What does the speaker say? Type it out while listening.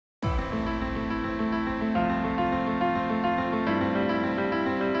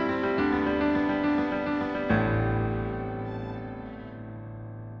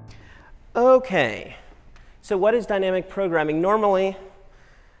OK, so what is dynamic programming? Normally,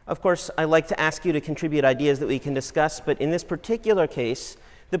 of course, I like to ask you to contribute ideas that we can discuss. But in this particular case,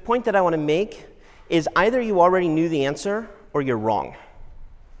 the point that I want to make is either you already knew the answer or you're wrong.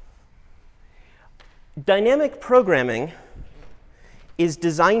 Dynamic programming is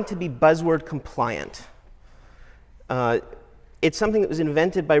designed to be buzzword compliant. It's something that was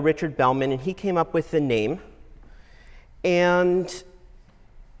invented by Richard Bellman, and he came up with the name. And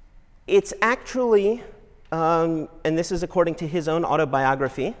it's actually, and this is according to his own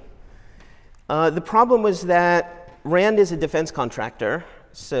autobiography, the problem was that Rand is a defense contractor.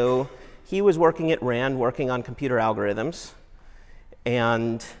 So he was working at Rand, working on computer algorithms.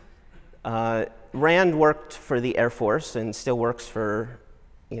 And Rand worked for the Air Force and still works for,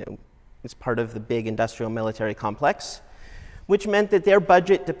 it's part of the big industrial military complex, which meant that their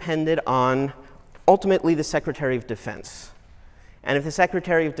budget depended on ultimately the Secretary of Defense. And if the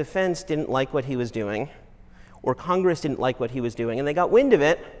Secretary of Defense didn't like what he was doing, or Congress didn't like what he was doing, and they got wind of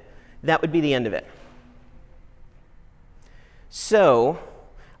it, that would be the end of it. So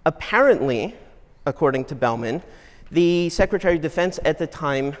apparently, according to Bellman, the Secretary of Defense at the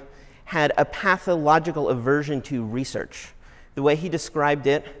time had a pathological aversion to research. The way he described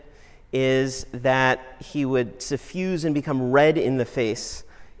it is that he would suffuse and become red in the face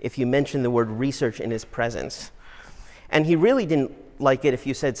if you mentioned the word research in his presence. And he really didn't like it if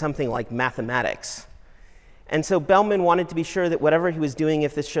you said something like mathematics. And so Bellman wanted to be sure that whatever he was doing,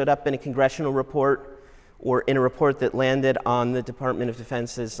 if this showed up in a congressional report or in a report that landed on the Department of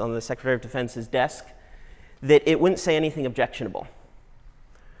Defense's, on the Secretary of Defense's desk, that it wouldn't say anything objectionable.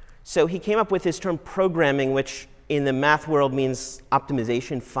 So he came up with this term programming, which in the math world means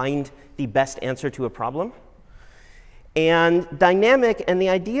optimization, find the best answer to a problem. And dynamic, and the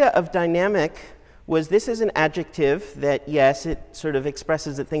idea of dynamic was this is an adjective that, yes, it sort of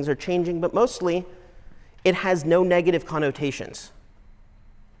expresses that things are changing, but mostly it has no negative connotations.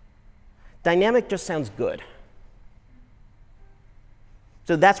 Dynamic just sounds good.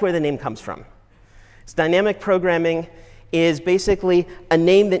 So that's where the name comes from. So dynamic programming is basically a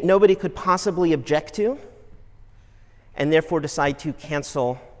name that nobody could possibly object to, and therefore decide to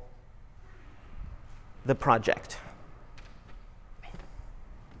cancel the project.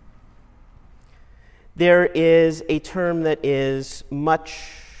 There is a term that is much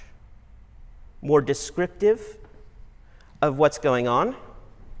more descriptive of what's going on,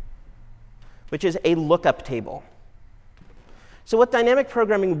 which is a lookup table. So what dynamic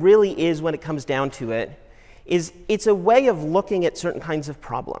programming really is when it comes down to it is it's a way of looking at certain kinds of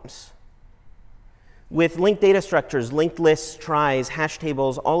problems. With linked data structures, linked lists, tries, hash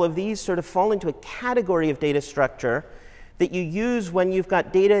tables, all of these sort of fall into a category of data structure that you use when you've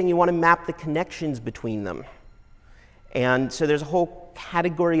got data and you want to map the connections between them. And so there's a whole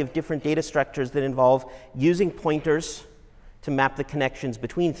category of different data structures that involve using pointers to map the connections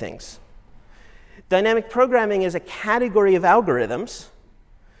between things. Dynamic programming is a category of algorithms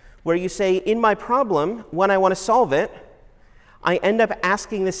where you say, in my problem, when I want to solve it, I end up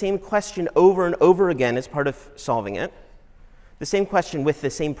asking the same question over and over again as part of solving it. The same question with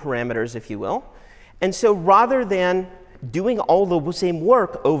the same parameters, if you will. And so rather than doing all the same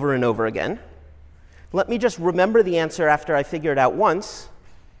work over and over again, let me just remember the answer after I figure it out once.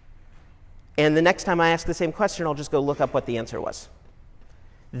 And the next time I ask the same question, I'll just go look up what the answer was.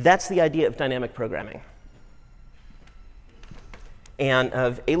 That's the idea of dynamic programming and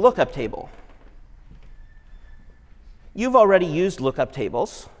of a lookup table. You've already used lookup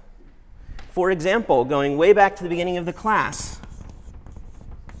tables. For example, going way back to the beginning of the class,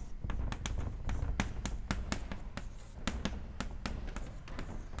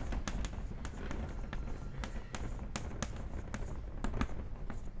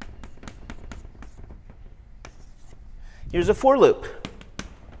 here's a for loop.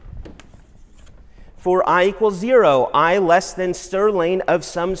 For I equals 0, I less than stir lane of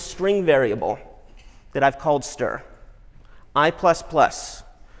some string variable that I've called stir. I plus plus.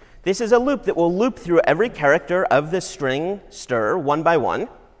 This is a loop that will loop through every character of the string stir one by one.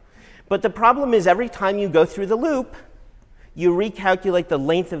 But the problem is every time you go through the loop, you recalculate the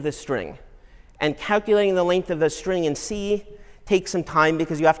length of the string. And calculating the length of the string in C takes some time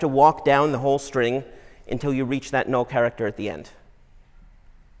because you have to walk down the whole string until you reach that null character at the end.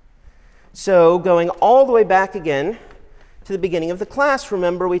 So going all the way back again to the beginning of the class,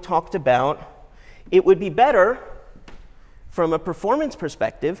 remember we talked about it would be better from a performance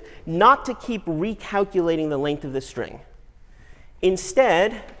perspective not to keep recalculating the length of the string.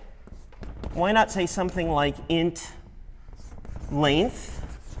 Instead, why not say something like int length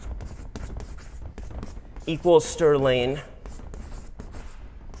equals stir lane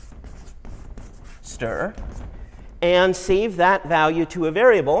stir, and save that value to a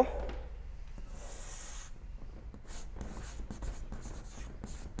variable.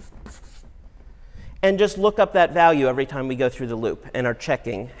 And just look up that value every time we go through the loop and are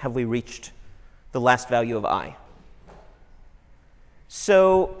checking, have we reached the last value of I?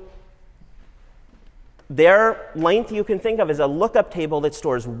 So their length you can think of as a lookup table that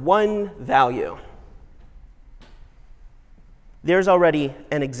stores one value. There's already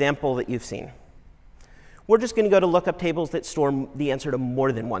an example that you've seen. We're just going to go to lookup tables that store the answer to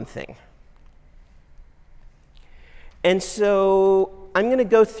more than one thing. And so I'm going to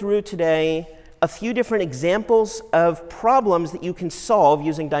go through today a few different examples of problems that you can solve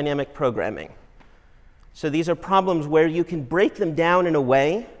using dynamic programming. So these are problems where you can break them down in a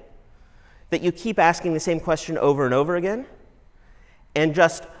way that you keep asking the same question over and over again, and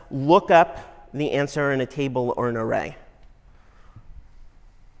just look up the answer in a table or an array.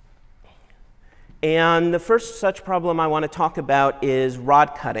 And the first such problem I want to talk about is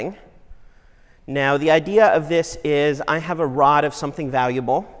rod cutting. Now, the idea of this is I have a rod of something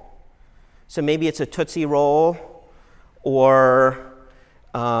valuable. So maybe it's a Tootsie Roll or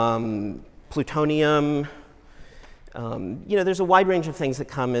plutonium. There's a wide range of things that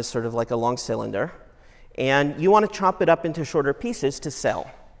come as sort of like a long cylinder. And you want to chop it up into shorter pieces to sell.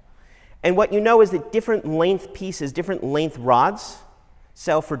 And what you know is that different length pieces, different length rods,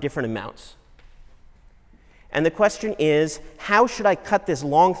 sell for different amounts. And the question is, how should I cut this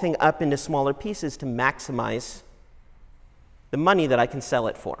long thing up into smaller pieces to maximize the money that I can sell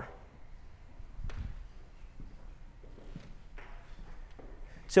it for?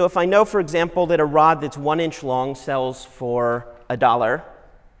 So if I know, for example, that a rod that's 1 inch long sells for $1,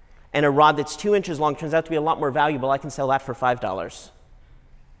 and a rod that's 2 inches long turns out to be a lot more valuable, I can sell that for $5.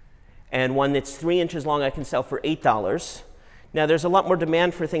 And one that's 3 inches long I can sell for $8. Now, there's a lot more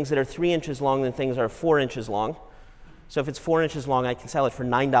demand for things that are 3 inches long than things that are 4 inches long. So if it's 4 inches long, I can sell it for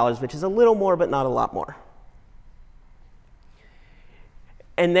 $9, which is a little more, but not a lot more.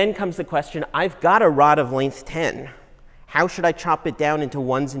 And then comes the question, I've got a rod of length 10. How should I chop it down into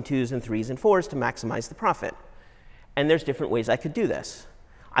 1s and 2s and 3s and 4s to maximize the profit? And there's different ways I could do this.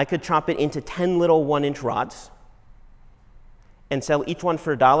 I could chop it into 10 little 1-inch rods and sell each one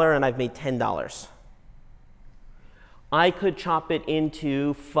for $1, and I've made $10. I could chop it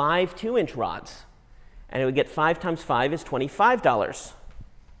into 5 2-inch rods, and it would get 5 times 5 is $25.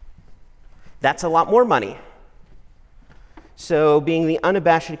 That's a lot more money. So being the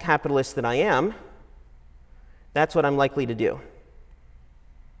unabashed capitalist that I am, that's what I'm likely to do.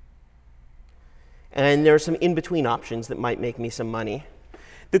 And there are some in-between options that might make me some money.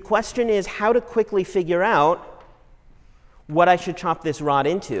 The question is how to quickly figure out what I should chop this rod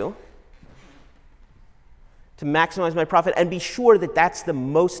into to maximize my profit and be sure that that's the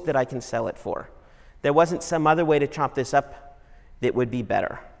most that I can sell it for. There wasn't some other way to chop this up that would be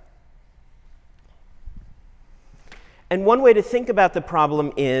better. And one way to think about the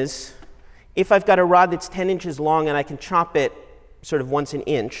problem is, if I've got a rod that's 10 inches long and I can chop it sort of once an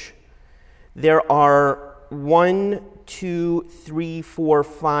inch, there are 1, 2, 3, 4,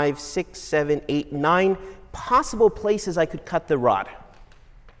 5, 6, 7, 8, 9 possible places I could cut the rod.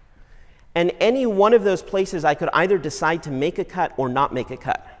 And any one of those places I could either decide to make a cut or not make a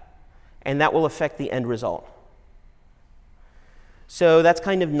cut. And that will affect the end result. So that's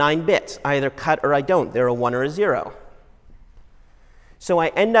kind of 9 bits. I either cut or I don't. They're a 1 or a 0. So I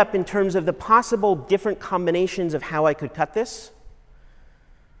end up, in terms of the possible different combinations of how I could cut this,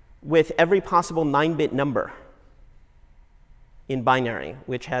 with every possible 9-bit number in binary,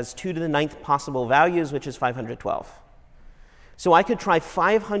 which has 2 to the 9th possible values, which is 512. So I could try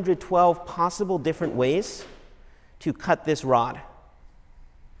 512 possible different ways to cut this rod.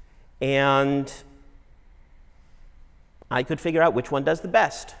 And I could figure out which one does the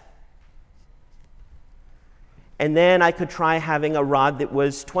best. And then I could try having a rod that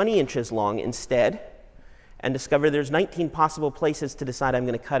was 20 inches long instead, and discover there's 19 possible places to decide I'm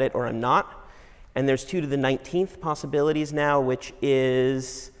going to cut it or I'm not. And there's 2 to the 19th possibilities now, which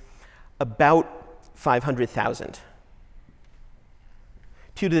is about 500,000.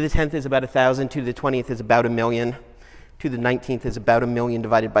 2 to the 10th is about 1,000. 2 to the 20th is about 1,000,000. 2 to the 19th is about 1,000,000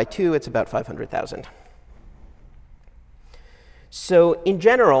 divided by 2. It's about 500,000. So in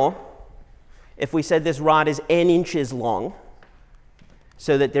general, if we said this rod is n inches long,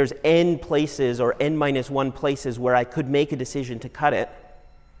 so that there's n places or n minus 1 places where I could make a decision to cut it,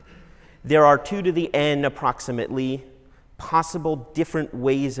 there are 2 to the n approximately possible different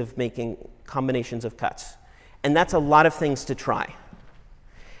ways of making combinations of cuts. And that's a lot of things to try.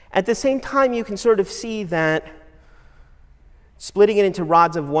 At the same time, you can sort of see that splitting it into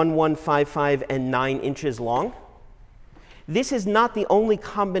rods of 1, 1, 5, 5, and 9 inches long. This is not the only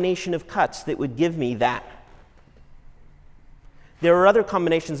combination of cuts that would give me that. There are other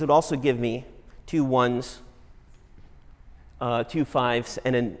combinations that would also give me 2 1s, 2 5s,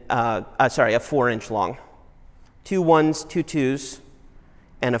 and a 4-inch long. 2 1s, 2 2s,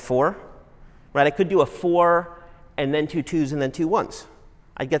 and a 4. Right? I could do a 4 and then 2 2s and then 2 1s.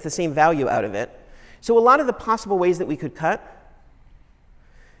 I'd get the same value out of it. So a lot of the possible ways that we could cut,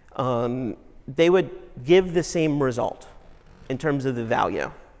 they would give the same result in terms of the value.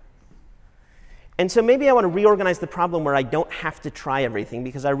 And so maybe I want to reorganize the problem where I don't have to try everything,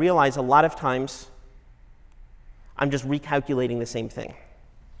 because I realize a lot of times I'm just recalculating the same thing.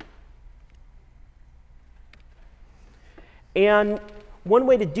 And one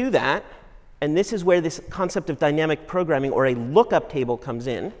way to do that, and this is where this concept of dynamic programming or a lookup table comes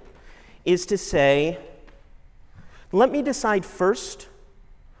in, is to say, let me decide first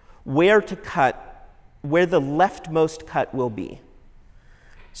where to cut, where the leftmost cut will be.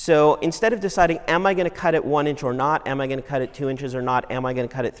 So instead of deciding, am I going to cut at 1 inch or not, am I going to cut at 2 inches or not, am I going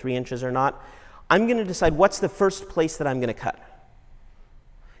to cut at 3 inches or not, I'm going to decide what's the first place that I'm going to cut.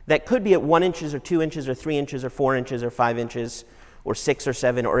 That could be at 1 inches or 2 inches or 3 inches or 4 inches or 5 inches or 6 or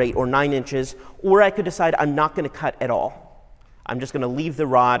 7 or 8 or 9 inches, or I could decide I'm not going to cut at all. I'm just going to leave the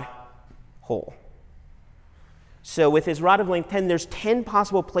rod whole. So with this rod of length 10, there's 10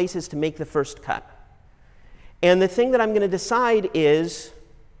 possible places to make the first cut. And the thing that I'm going to decide is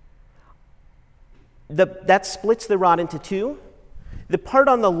that splits the rod into 2. The part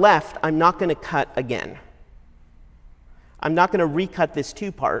on the left, I'm not going to cut again. I'm not going to recut this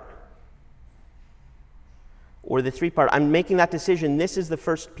 2 part or the 3 part. I'm making that decision. This is the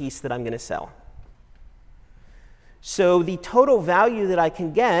first piece that I'm going to sell. So the total value that I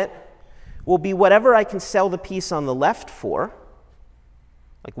can get will be whatever I can sell the piece on the left for,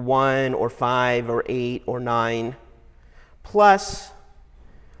 like 1 or 5 or 8 or 9, plus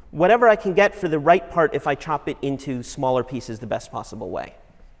whatever I can get for the right part if I chop it into smaller pieces the best possible way.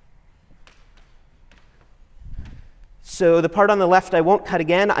 So the part on the left I won't cut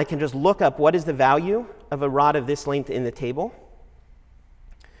again. I can just look up what is the value of a rod of this length in the table.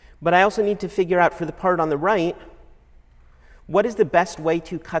 But I also need to figure out for the part on the right, what is the best way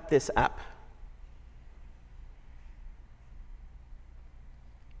to cut this up?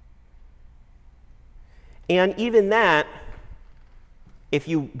 And even that, if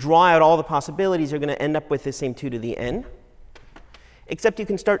you draw out all the possibilities, you're going to end up with the same 2 to the n, except you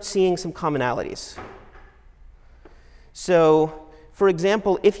can start seeing some commonalities. So, for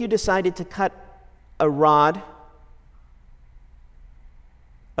example, if you decided to cut a rod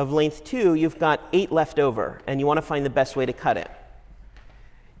of length 2, you've got 8 left over, and you want to find the best way to cut it.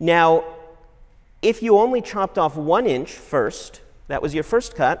 Now, if you only chopped off 1 inch first, that was your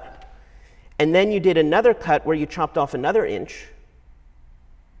first cut, and then you did another cut where you chopped off another inch,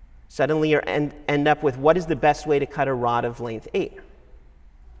 suddenly you end up with what is the best way to cut a rod of length 8.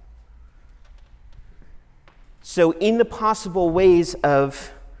 So in the possible ways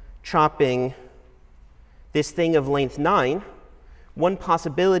of chopping this thing of length 9, one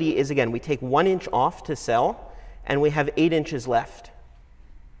possibility is, again, we take 1 inch off to sell, and we have 8 inches left.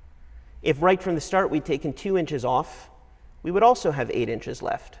 If right from the start we'd taken 2 inches off, we would also have 8 inches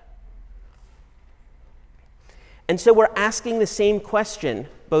left. And so we're asking the same question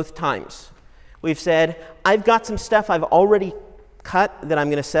both times. We've said, I've got some stuff I've already cut that I'm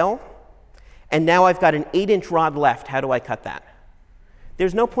going to sell, and now I've got an 8-inch rod left. How do I cut that?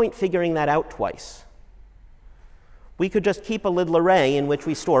 There's no point figuring that out twice. We could just keep a little array in which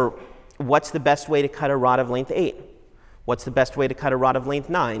we store what's the best way to cut a rod of length 8, what's the best way to cut a rod of length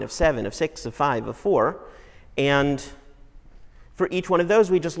 9, of 7, of 6, of 5, of 4, and for each one of those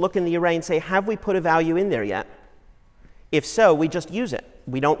we just look in the array and say, have we put a value in there yet? If so, we just use it.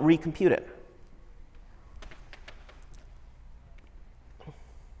 We don't recompute it.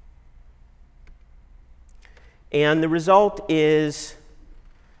 And the result is,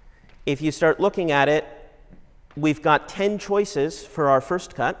 if you start looking at it, we've got 10 choices for our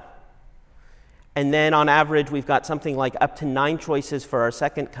first cut. And then on average, we've got something like up to 9 choices for our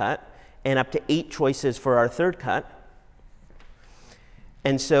second cut, and up to 8 choices for our third cut.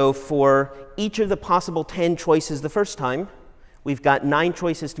 And so for each of the possible 10 choices the first time, we've got 9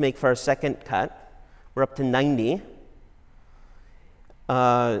 choices to make for our second cut. We're up to 90.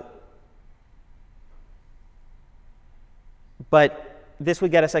 But this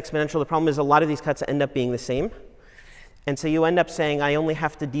would get us exponential. The problem is a lot of these cuts end up being the same. And so you end up saying, I only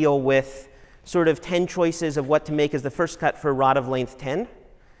have to deal with sort of 10 choices of what to make as the first cut for a rod of length 10.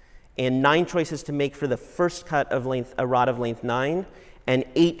 and 9 choices to make for the first cut of length, a rod of length 9, and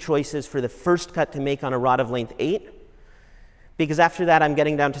 8 choices for the first cut to make on a rod of length 8. Because after that, I'm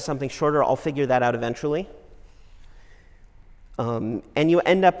getting down to something shorter. I'll figure that out eventually. And you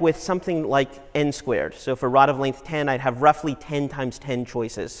end up with something like n squared. So for a rod of length 10, I'd have roughly 10 times 10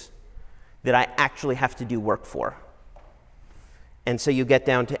 choices that I actually have to do work for. And so you get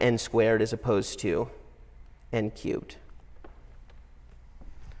down to n squared as opposed to n cubed.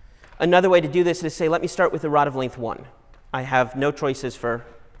 Another way to do this is to say, let me start with a rod of length 1. I have no choices for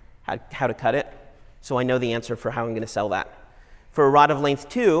how to cut it, so I know the answer for how I'm going to sell that. For a rod of length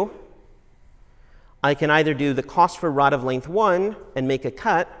 2, I can either do the cost for rod of length 1 and make a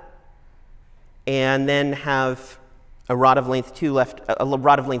cut, and then have a rod of length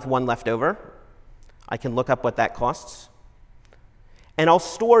 1 left over. I can look up what that costs. And I'll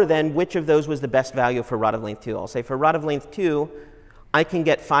store then which of those was the best value for rod of length 2. I'll say for rod of length 2, I can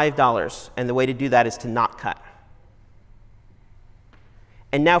get $5, and the way to do that is to not cut.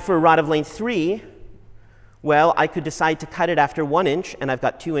 And now for a rod of length 3, well, I could decide to cut it after 1 inch, and I've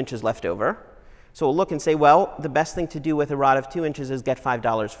got 2 inches left over. So we'll look and say, well, the best thing to do with a rod of 2 inches is get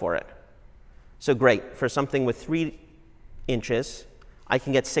 $5 for it. So great, for something with 3 inches, I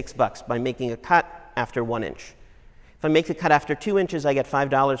can get $6 by making a cut after 1 inch. If I make the cut after 2 inches, I get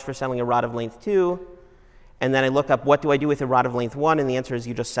 $5 for selling a rod of length 2. And then I look up, what do I do with a rod of length 1? And the answer is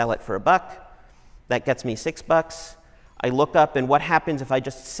you just sell it for $1. That gets me $6. I look up, and what happens if I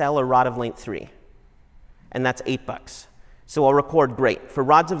just sell a rod of length 3? And that's $8. So I'll record, great. For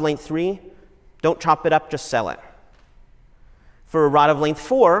rods of length 3, don't chop it up, just sell it. For a rod of length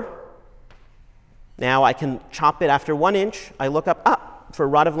 4, now I can chop it after 1 inch. I look up, for a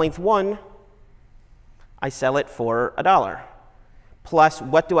rod of length 1, I sell it for $1. Plus,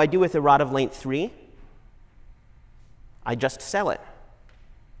 what do I do with a rod of length 3? I just sell it.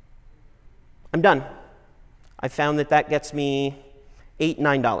 I'm done. I found that that gets me $8,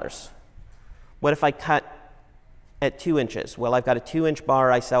 $9. What if I cut at 2 inches? Well, I've got a 2-inch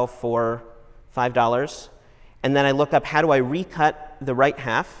bar I sell for $5. And then I look up, how do I recut the right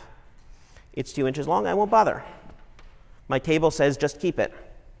half? It's 2 inches long. I won't bother. My table says just keep it.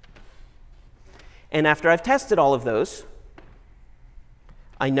 And after I've tested all of those,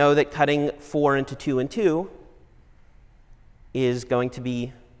 I know that cutting 4 into 2 and 2 is going to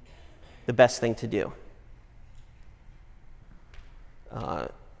be the best thing to do.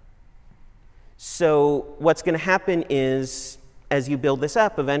 So what's going to happen is, as you build this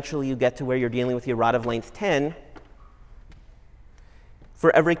up, eventually you get to where you're dealing with your rod of length 10.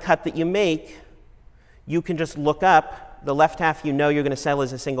 For every cut that you make, you can just look up. The left half you know you're going to sell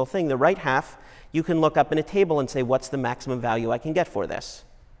as a single thing. The right half, you can look up in a table and say, what's the maximum value I can get for this?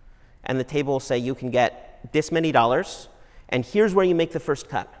 And the table will say you can get this many dollars, and here's where you make the first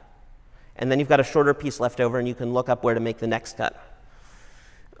cut. And then you've got a shorter piece left over, and you can look up where to make the next cut.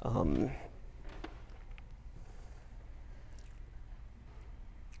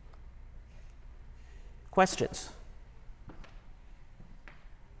 Questions?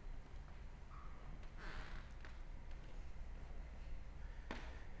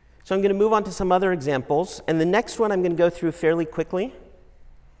 So I'm going to move on to some other examples. And the next one I'm going to go through fairly quickly.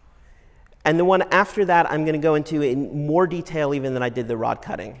 And the one after that I'm going to go into in more detail even than I did the rod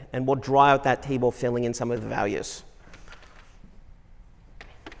cutting. And we'll draw out that table filling in some of the values.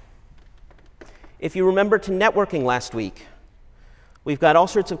 If you remember to networking last week, we've got all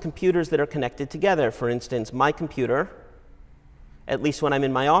sorts of computers that are connected together. For instance, my computer, at least when I'm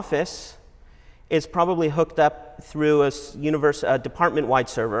in my office, is probably hooked up through a department-wide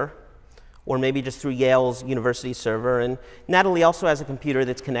server, or maybe just through Yale's university server. And Natalie also has a computer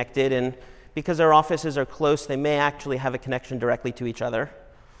that's connected, and because our offices are close, they may actually have a connection directly to each other.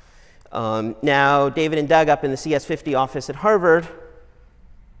 Now, David and Doug up in the CS50 office at Harvard,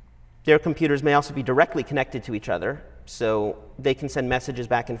 their computers may also be directly connected to each other, so they can send messages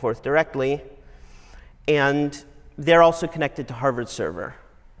back and forth directly. And they're also connected to Harvard's server.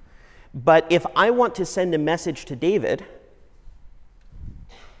 But if I want to send a message to David,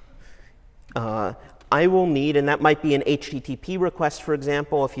 I will need, and that might be an HTTP request, for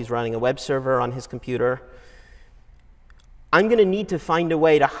example, if he's running a web server on his computer. I'm going to need to find a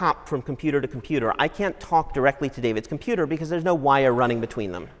way to hop from computer to computer. I can't talk directly to David's computer because there's no wire running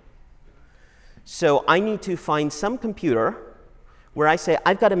between them. So I need to find some computer where I say,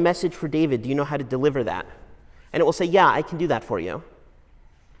 I've got a message for David. Do you know how to deliver that? And it will say, yeah, I can do that for you.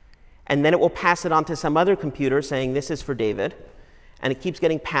 And then it will pass it on to some other computer saying, this is for David. And it keeps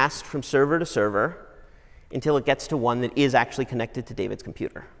getting passed from server to server until it gets to one that is actually connected to David's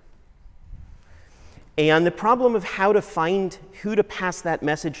computer. And the problem of how to find who to pass that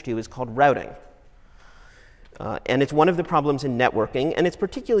message to is called routing. And it's one of the problems in networking, and it's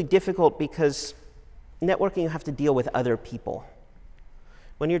particularly difficult because networking you have to deal with other people.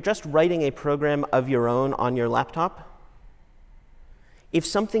 When you're just writing a program of your own on your laptop, if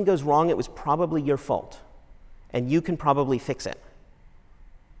something goes wrong, it was probably your fault, and you can probably fix it.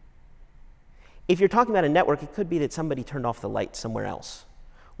 If you're talking about a network, it could be that somebody turned off the light somewhere else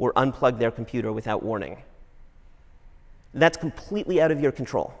or unplugged their computer without warning. That's completely out of your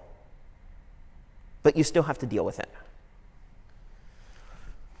control, but you still have to deal with it.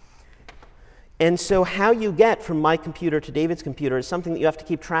 And so how you get from my computer to David's computer is something that you have to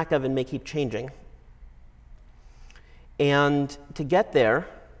keep track of and may keep changing. And to get there,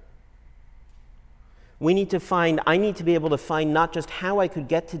 I need to be able to find not just how I could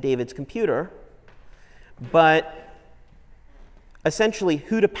get to David's computer, but essentially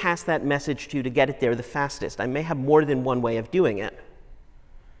who to pass that message to get it there the fastest. I may have more than one way of doing it.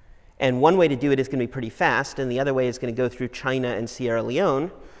 And one way to do it is going to be pretty fast, and the other way is going to go through China and Sierra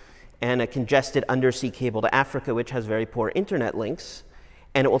Leone and a congested undersea cable to Africa, which has very poor internet links,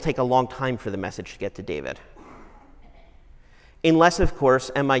 and it will take a long time for the message to get to David. Unless, of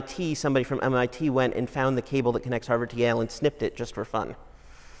course, somebody from MIT went and found the cable that connects Harvard to Yale and snipped it just for fun.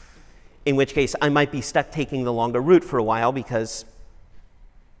 In which case, I might be stuck taking the longer route for a while because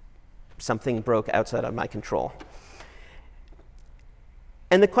something broke outside of my control.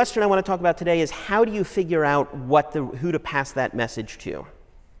 And the question I want to talk about today is how do you figure out who to pass that message to?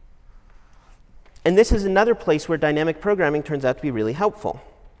 And this is another place where dynamic programming turns out to be really helpful.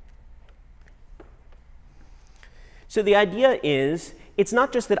 So the idea is, it's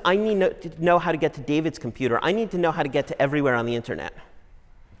not just that I need to know how to get to David's computer. I need to know how to get to everywhere on the internet.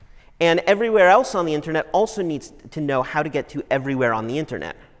 And everywhere else on the internet also needs to know how to get to everywhere on the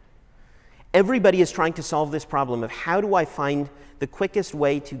internet. Everybody is trying to solve this problem of how do I find the quickest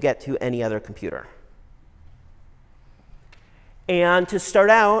way to get to any other computer. And to start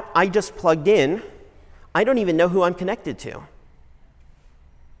out, I just plugged in. I don't even know who I'm connected to,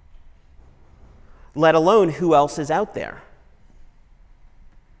 let alone who else is out there.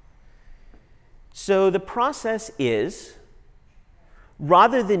 So the process is,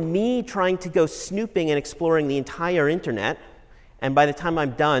 rather than me trying to go snooping and exploring the entire internet, and by the time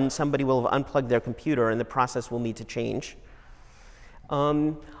I'm done, somebody will have unplugged their computer and the process will need to change,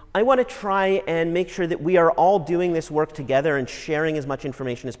 I want to try and make sure that we are all doing this work together and sharing as much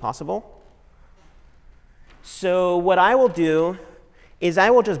information as possible. So what I will do is I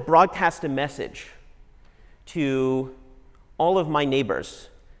will just broadcast a message to all of my neighbors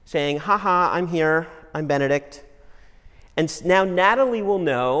saying, haha, I'm here, I'm Benedict. And now Natalie will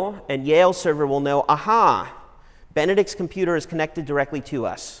know, and Yale server will know, aha, Benedict's computer is connected directly to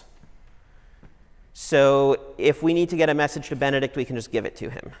us. So if we need to get a message to Benedict, we can just give it to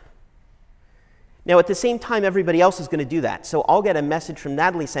him. Now at the same time, everybody else is going to do that. So I'll get a message from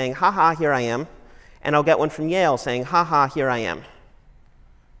Natalie saying, haha, here I am. And I'll get one from Yale saying, haha, here I am.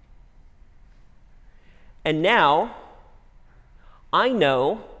 And now I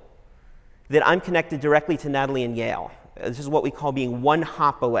know that I'm connected directly to Natalie and Yale. This is what we call being one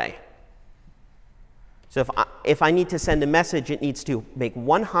hop away. So if I need to send a message, it needs to make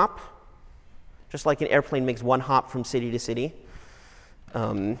one hop, just like an airplane makes one hop from city to city,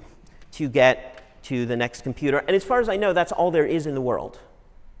 to get to the next computer. And as far as I know, that's all there is in the world.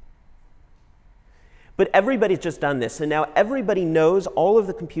 But everybody's just done this. So now everybody knows all of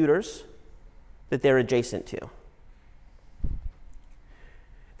the computers that they're adjacent to.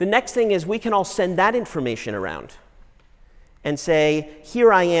 The next thing is we can all send that information around and say,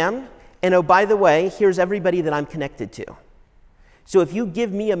 here I am, and oh, by the way, here's everybody that I'm connected to. So if you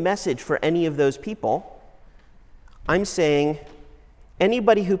give me a message for any of those people, I'm saying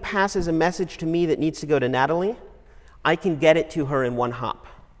anybody who passes a message to me that needs to go to Natalie, I can get it to her in one hop.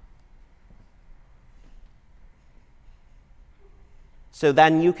 So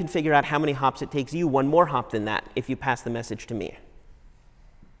then you can figure out how many hops it takes you, one more hop than that, if you pass the message to me.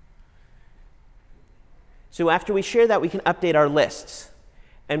 So after we share that, we can update our lists.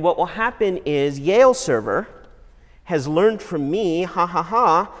 And what will happen is Yale server has learned from me,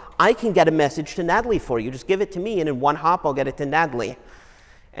 I can get a message to Natalie for you. Just give it to me, and in one hop, I'll get it to Natalie.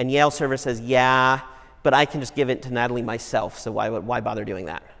 And Yale server says, yeah, but I can just give it to Natalie myself, so why bother doing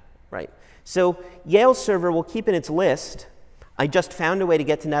that, right? So Yale server will keep in its list, I just found a way to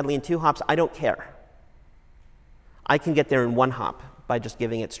get to Natalie in 2 hops. I don't care. I can get there in 1 hop by just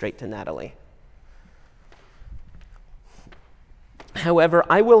giving it straight to Natalie. However,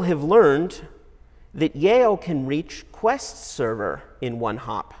 I will have learned that Yale can reach Quest server in 1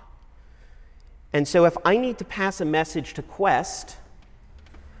 hop. And so if I need to pass a message to Quest,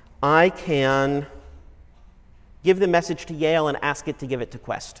 I can give the message to Yale and ask it to give it to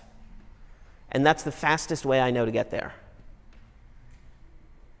Quest. And that's the fastest way I know to get there.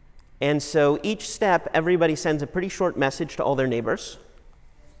 And so each step, everybody sends a pretty short message to all their neighbors.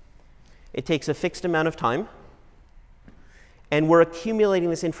 It takes a fixed amount of time. And we're accumulating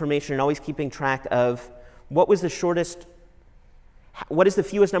this information and always keeping track of what is the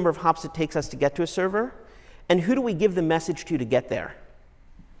fewest number of hops it takes us to get to a server, and who do we give the message to get there.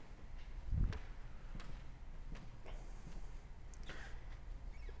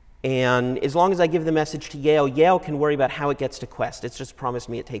 And as long as I give the message to Yale, Yale can worry about how it gets to Quest. It's just promised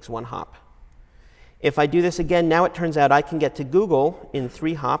me it takes 1 hop. If I do this again, now it turns out I can get to Google in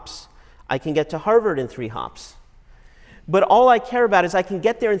 3 hops. I can get to Harvard in 3 hops. But all I care about is I can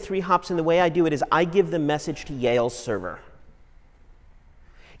get there in 3 hops, and the way I do it is I give the message to Yale's server.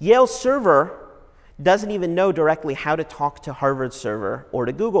 Yale's server doesn't even know directly how to talk to Harvard's server or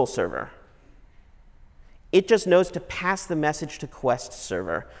to Google's server. It just knows to pass the message to Quest's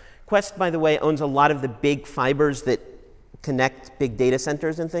server. Quest, by the way, owns a lot of the big fibers that connect big data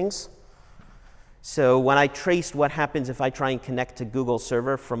centers and things. So when I traced what happens if I try and connect to Google's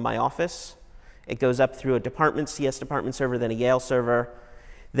server from my office, it goes up through a CS department server, then a Yale server,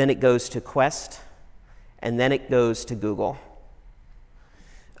 then it goes to Quest, and then it goes to Google.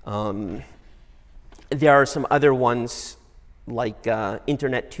 There are some other ones like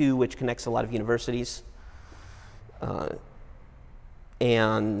Internet 2, which connects a lot of universities.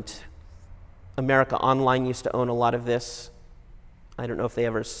 And America Online used to own a lot of this. I don't know if they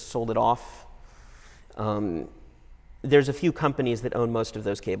ever sold it off. There's a few companies that own most of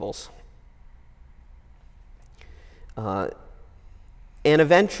those cables. And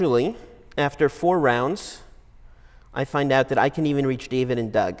eventually, after 4 rounds, I find out that I can even reach David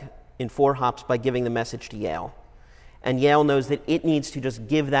and Doug in 4 hops by giving the message to Yale. And Yale knows that it needs to just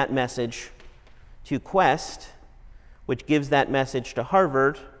give that message to Quest, which gives that message to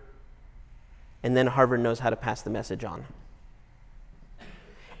Harvard, and then Harvard knows how to pass the message on.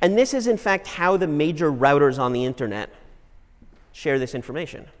 And this is, in fact, how the major routers on the internet share this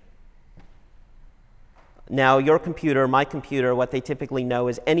information. Now, your computer, my computer, what they typically know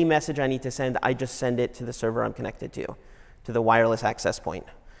is any message I need to send, I just send it to the server I'm connected to the wireless access point.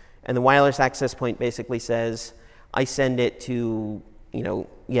 And the wireless access point basically says, I send it to,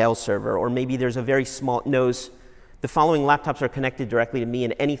 Yale's server, or maybe there's a very small, knows the following laptops are connected directly to me,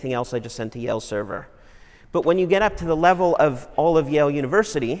 and anything else I just send to Yale's server. But when you get up to the level of all of Yale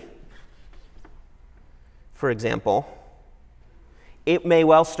University, for example, it may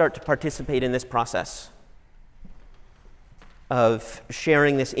well start to participate in this process of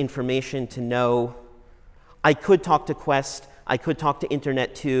sharing this information to know I could talk to Quest, I could talk to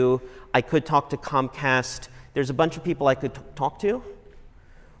Internet 2, I could talk to Comcast. There's a bunch of people I could talk to.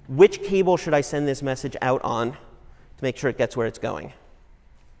 Which cable should I send this message out on to make sure it gets where it's going?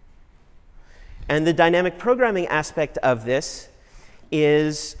 And the dynamic programming aspect of this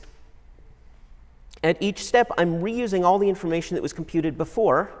is at each step, I'm reusing all the information that was computed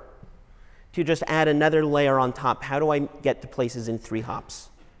before to just add another layer on top. How do I get to places in 3 hops?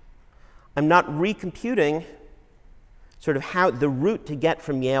 I'm not recomputing sort of how the route to get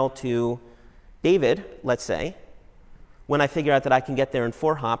from Yale to David, let's say, when I figure out that I can get there in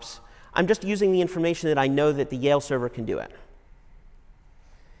 4 hops. I'm just using the information that I know that the Yale server can do it.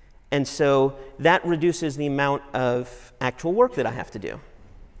 And so that reduces the amount of actual work that I have to do.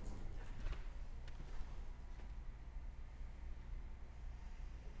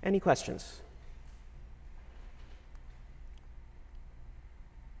 Any questions?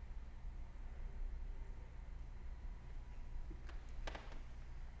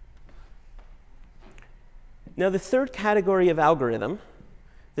 Now, the third category of algorithm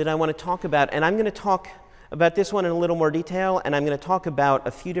that I want to talk about, and I'm going to talk about this one in a little more detail, and I'm going to talk about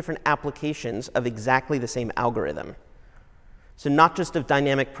a few different applications of exactly the same algorithm. So not just of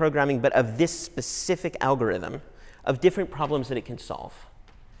dynamic programming, but of this specific algorithm, of different problems that it can solve.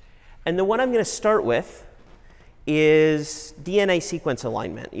 And the one I'm going to start with is DNA sequence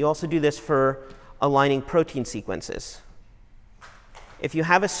alignment. You also do this for aligning protein sequences. If you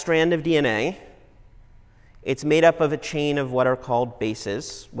have a strand of DNA, it's made up of a chain of what are called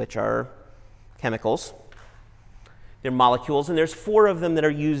bases, which are chemicals. They're molecules, and there's 4 of them that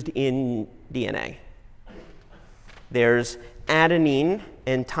are used in DNA. There's adenine,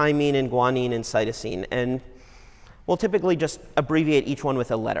 and thymine, and guanine, and cytosine. And we'll typically just abbreviate each one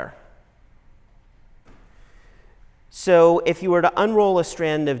with a letter. So if you were to unroll a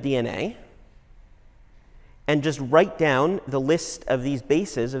strand of DNA, and just write down the list of these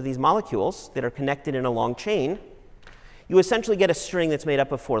bases, of these molecules that are connected in a long chain, you essentially get a string that's made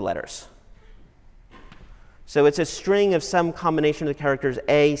up of 4 letters. So it's a string of some combination of the characters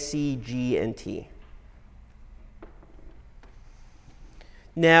A, C, G, and T.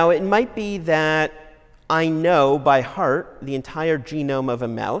 Now, it might be that I know by heart the entire genome of a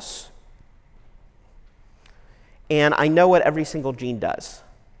mouse, and I know what every single gene does,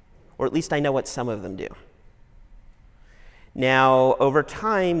 or at least I know what some of them do. Now, over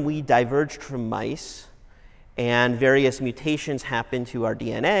time, we diverged from mice, and various mutations happen to our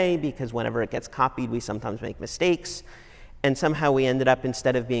DNA because whenever it gets copied, we sometimes make mistakes. And somehow we ended up,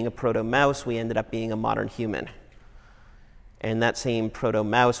 instead of being a proto-mouse, we ended up being a modern human. And that same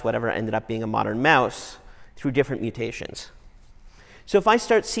proto-mouse, whatever, ended up being a modern mouse through different mutations. So if I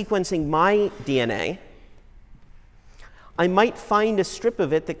start sequencing my DNA, I might find a strip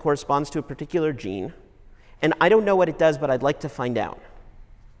of it that corresponds to a particular gene. And I don't know what it does, but I'd like to find out.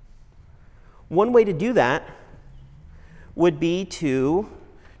 One way to do that would be to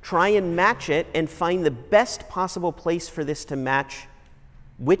try and match it and find the best possible place for this to match.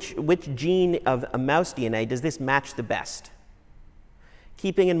 Which gene of a mouse DNA does this match the best?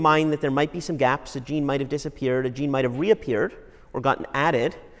 Keeping in mind that there might be some gaps, a gene might have disappeared, a gene might have reappeared or gotten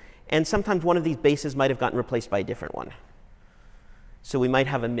added, and sometimes one of these bases might have gotten replaced by a different one. So we might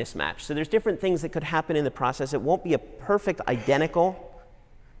have a mismatch. So there's different things that could happen in the process. It won't be a perfect identical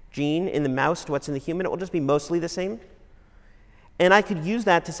gene in the mouse to what's in the human. It will just be mostly the same. And I could use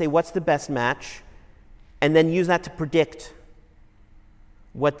that to say what's the best match, and then use that to predict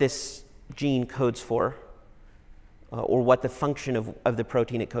what this gene codes for, or what the function of the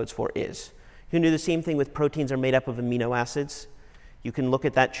protein it codes for is. You can do the same thing with proteins are made up of amino acids. You can look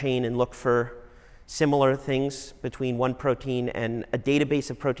at that chain and look for similar things between one protein and a database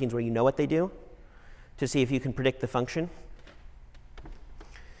of proteins where you know what they do to see if you can predict the function.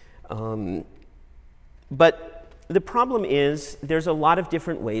 But the problem is there's a lot of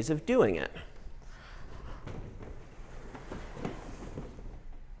different ways of doing it.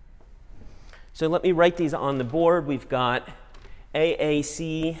 So let me write these on the board. We've got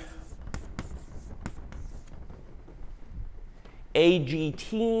AAC,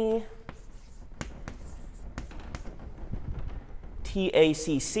 AGT,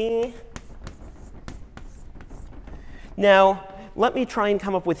 TACC. Now, let me try and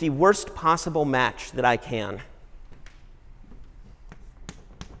come up with the worst possible match that I can.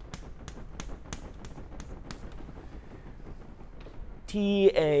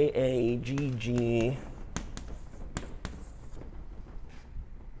 TAAGG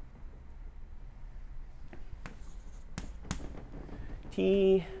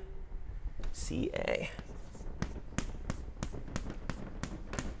TCA.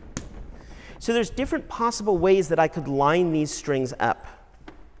 So there's different possible ways that I could line these strings up.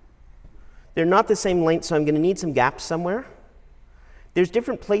 They're not the same length, so I'm going to need some gaps somewhere. There's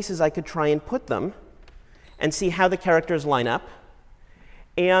different places I could try and put them and see how the characters line up.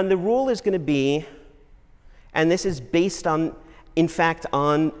 And the rule is going to be, and this is based on, in fact,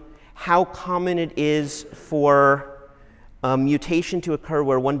 on how common it is for a mutation to occur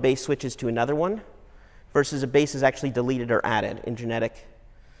where one base switches to another one versus a base is actually deleted or added in genetic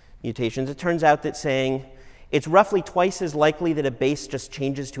mutations. It turns out that saying it's roughly twice as likely that a base just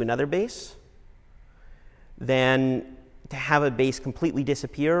changes to another base than to have a base completely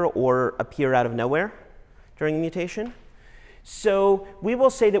disappear or appear out of nowhere during a mutation. So we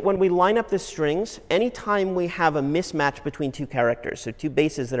will say that when we line up the strings, anytime we have a mismatch between two characters, so two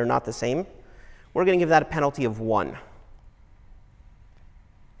bases that are not the same, we're going to give that a penalty of 1.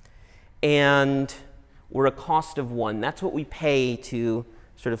 And or a cost of 1. That's what we pay to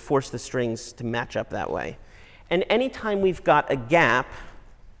sort of force the strings to match up that way. And anytime we've got a gap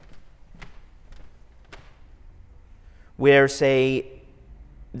where, say,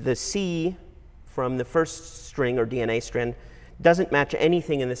 the C from the first string or DNA strand doesn't match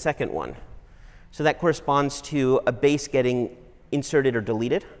anything in the second one, so that corresponds to a base getting inserted or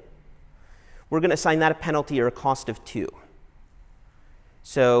deleted, we're going to assign that a penalty or a cost of 2.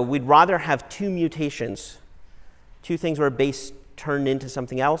 So we'd rather have 2 mutations, 2 things where a base turned into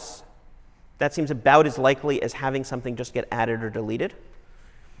something else. That seems about as likely as having something just get added or deleted.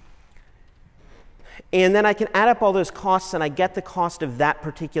 And then I can add up all those costs, and I get the cost of that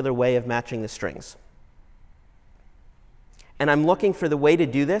particular way of matching the strings. And I'm looking for the way to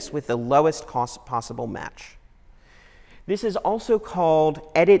do this with the lowest cost possible match. This is also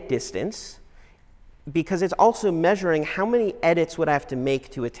called edit distance, because it's also measuring how many edits would I have to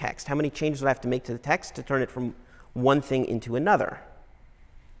make to a text, how many changes would I have to make to the text to turn it from one thing into another.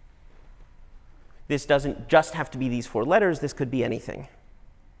 This doesn't just have to be these 4 letters. This could be anything.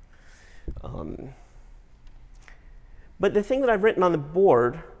 But the thing that I've written on the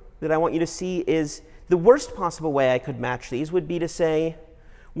board that I want you to see is the worst possible way I could match these would be to say,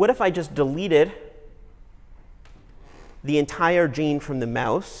 what if I just deleted the entire gene from the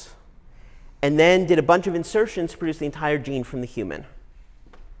mouse and then did a bunch of insertions to produce the entire gene from the human?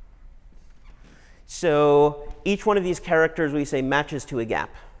 So each one of these characters we say matches to a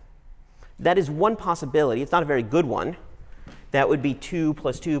gap. That is one possibility. It's not a very good one. That would be 2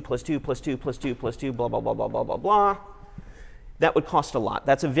 plus 2 plus 2 plus 2 plus 2 plus 2, blah, blah, blah, blah, blah, blah, blah. That would cost a lot.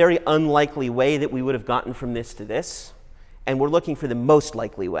 That's a very unlikely way that we would have gotten from this to this. And we're looking for the most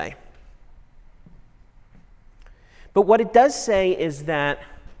likely way. But what it does say is that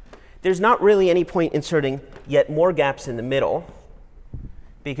there's not really any point inserting yet more gaps in the middle,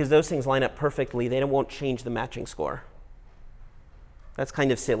 because those things line up perfectly. They won't change the matching score. That's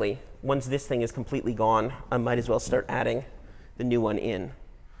kind of silly. Once this thing is completely gone, I might as well start adding the new one in.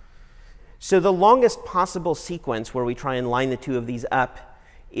 So the longest possible sequence where we try and line the two of these up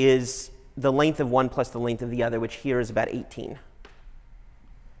is the length of one plus the length of the other, which here is about 18.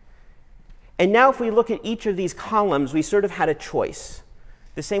 And now if we look at each of these columns, we sort of had a choice.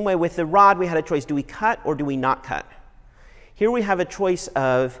 The same way with the rod, we had a choice. Do we cut or do we not cut? Here we have a choice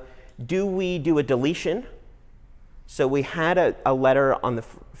of, do we do a deletion? So we had a letter on the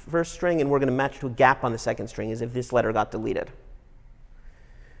first string, and we're going to match to a gap on the second string as if this letter got deleted.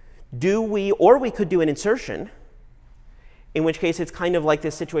 Or we could do an insertion, in which case it's kind of like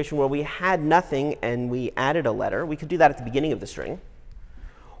this situation where we had nothing and we added a letter. We could do that at the beginning of the string.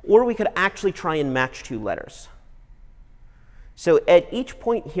 Or we could actually try and match 2 letters. So at each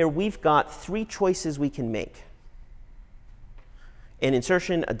point here, we've got 3 choices we can make: an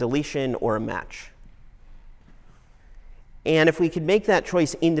insertion, a deletion, or a match. And if we could make that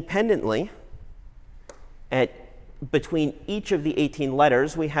choice independently between each of the 18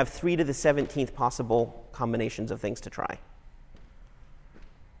 letters, we have 3 to the 17th possible combinations of things to try.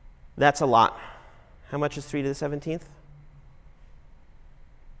 That's a lot. How much is 3 to the 17th?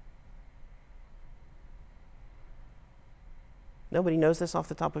 Nobody knows this off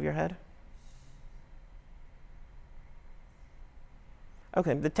the top of your head?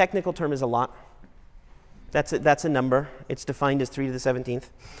 OK, the technical term is a lot. That's a number. It's defined as 3 to the 17th.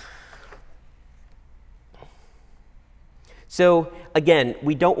 So again,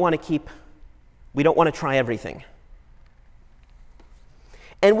 we don't want to try everything.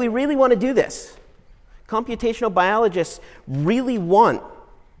 And we really want to do this. Computational biologists really want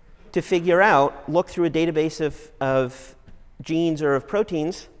to figure out, look through a database of genes or of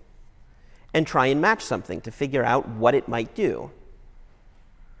proteins, and try and match something to figure out what it might do.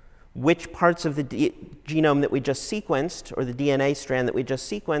 Which parts of the genome that we just sequenced, or the DNA strand that we just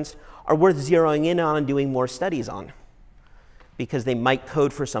sequenced, are worth zeroing in on and doing more studies on, because they might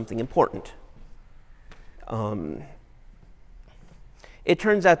code for something important. It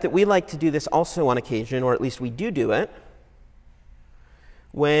turns out that we like to do this also on occasion, or at least we do it,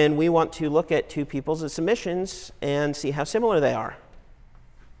 when we want to look at 2 people's submissions and see how similar they are.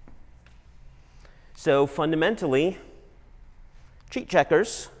 So fundamentally, cheat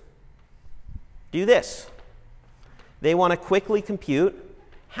checkers do this. They want to quickly compute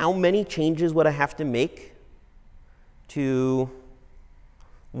how many changes would I have to make to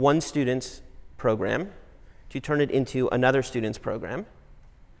one student's program to turn it into another student's program.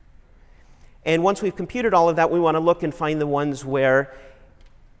 And once we've computed all of that, we want to look and find the ones where,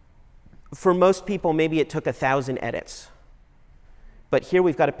 for most people, maybe it took 1,000 edits. But here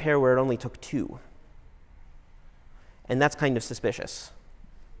we've got a pair where it only took 2. And that's kind of suspicious.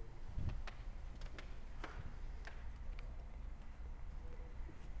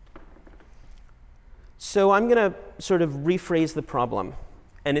 So I'm going to sort of rephrase the problem.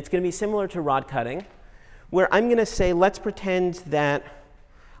 And it's going to be similar to rod cutting, where I'm going to say, let's pretend that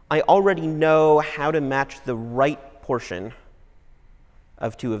I already know how to match the right portion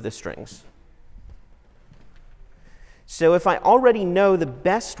of 2 of the strings. So if I already know the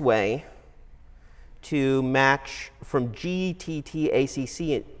best way to match from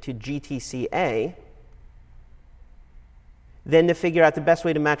GTTACC to GTCA, then to figure out the best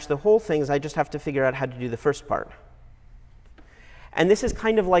way to match the whole things, I just have to figure out how to do the first part. And this is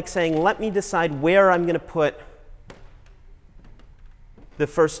kind of like saying, let me decide where I'm going to put the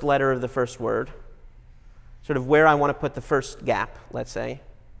first letter of the first word, sort of where I want to put the first gap, let's say,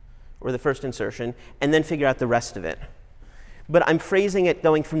 or the first insertion, and then figure out the rest of it. But I'm phrasing it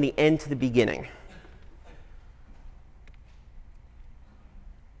going from the end to the beginning.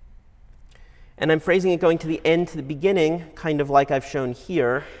 And I'm phrasing it going to the end to the beginning, kind of like I've shown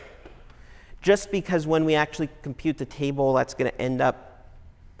here, just because when we actually compute the table, that's going to end up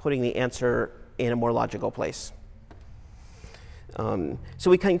putting the answer in a more logical place.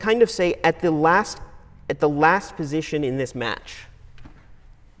 So we can kind of say at the last position in this match,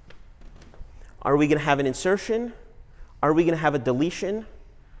 are we going to have an insertion? Are we going to have a deletion?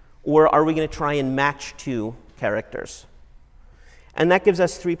 Or are we going to try and match two characters? And that gives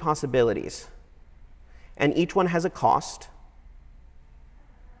us three possibilities. And each one has a cost.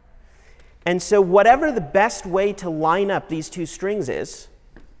 And so whatever the best way to line up these two strings is,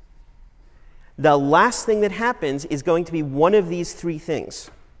 the last thing that happens is going to be one of these three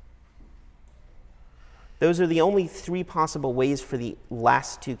things. Those are the only three possible ways for the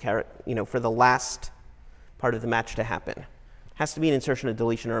last for the last part of the match to happen. It has to be an insertion, a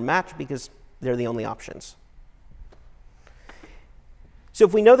deletion, or a match because they're the only options. So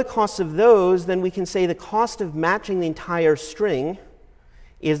if we know the costs of those, then we can say the cost of matching the entire string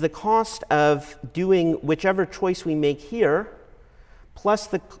is the cost of doing whichever choice we make here, plus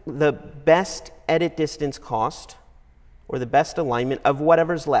the best edit distance cost, or the best alignment of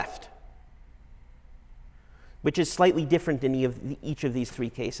whatever's left, which is slightly different in each of these three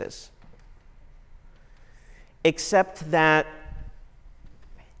cases. Except that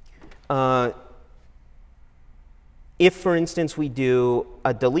if, for instance, we do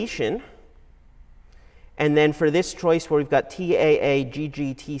a deletion, and then for this choice where we've got TAA,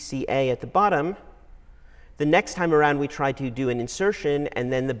 GG, TCA at the bottom, the next time around we try to do an insertion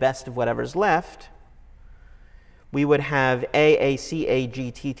and then the best of whatever's left, we would have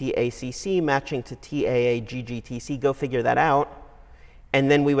AACAG, TTACC matching to TAA, GG, TC. Go figure that out. And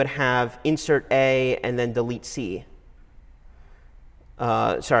then we would have insert A and then delete C.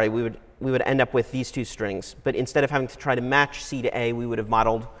 Sorry, we would end up with these two strings. But instead of having to try to match C to A, we would have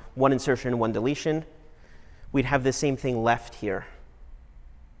modeled one insertion and one deletion. We'd have the same thing left here.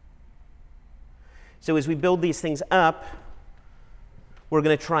 So as we build these things up, we're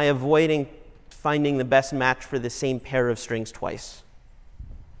going to try avoiding finding the best match for the same pair of strings twice.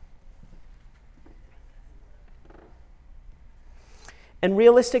 And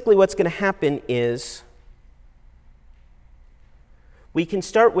realistically, what's going to happen is we can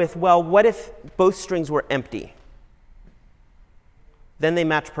start with, well, what if both strings were empty? Then they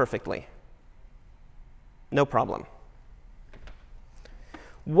match perfectly. No problem.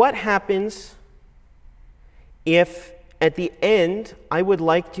 What happens if at the end I would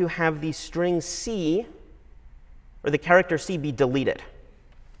like to have the string C, or the character C, be deleted?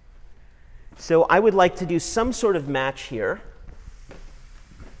 So I would like to do some sort of match here.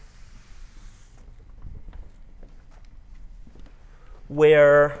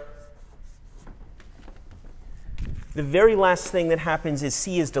 Where the very last thing that happens is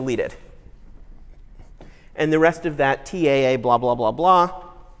C is deleted. And the rest of that TAA blah, blah, blah, blah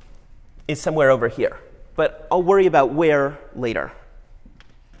is somewhere over here. But I'll worry about where later.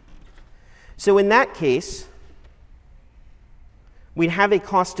 So in that case, we'd have a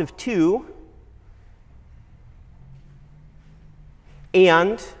cost of 2.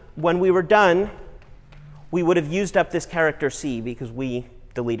 And when we were done, we would have used up this character C because we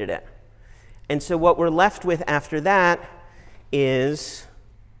deleted it. And so what we're left with after that is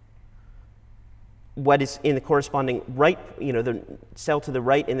what is in the corresponding right, the cell to the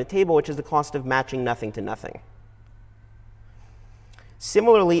right in the table, which is the cost of matching nothing to nothing.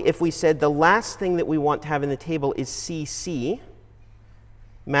 Similarly, if we said the last thing that we want to have in the table is CC,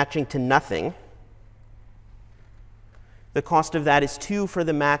 matching to nothing, the cost of that is 2 for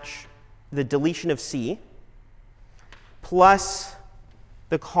the deletion of C, plus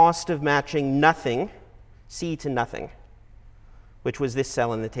the cost of matching nothing, C to nothing, which was this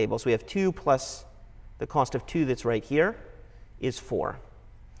cell in the table. So we have 2 plus the cost of 2 that's right here is 4.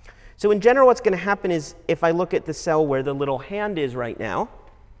 So in general, what's going to happen is if I look at the cell where the little hand is right now,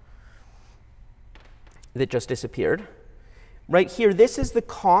 that just disappeared, right here, this is the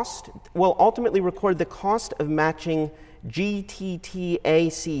cost. We'll ultimately record the cost of matching GTTACC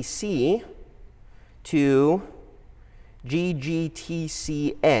to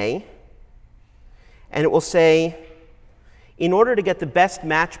GGTCA. And it will say, in order to get the best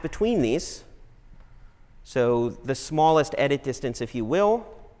match between these, so the smallest edit distance, if you will,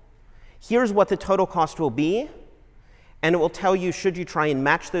 here's what the total cost will be. And it will tell you, should you try and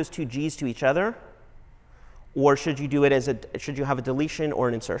match those two G's to each other, or should you do it should you have a deletion or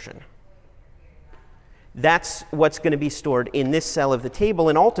an insertion? That's what's going to be stored in this cell of the table.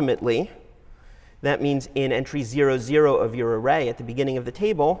 And ultimately, that means in entry 0, 0 of your array at the beginning of the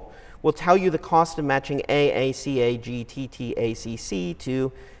table, will tell you the cost of matching AACAGTTACC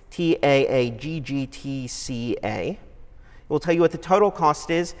to TAAGGTCA. will tell you what the total cost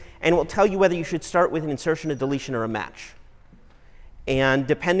is, and it will tell you whether you should start with an insertion, a deletion, or a match. And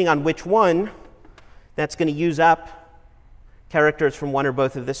depending on which one, that's going to use up characters from one or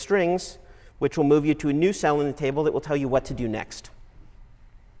both of the strings, which will move you to a new cell in the table that will tell you what to do next.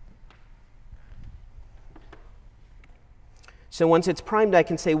 So once it's primed, I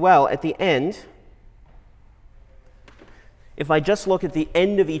can say, well, at the end, if I just look at the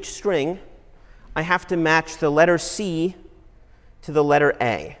end of each string, I have to match the letter C to the letter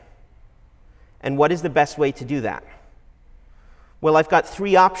A. And what is the best way to do that? Well, I've got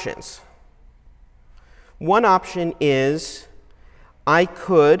three options. One option is I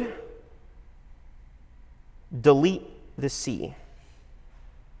could delete the C.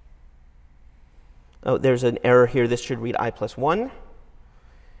 Oh, there's an error here. This should read I plus 1.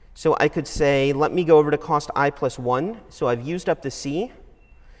 So I could say, let me go over to cost I plus 1. So I've used up the C,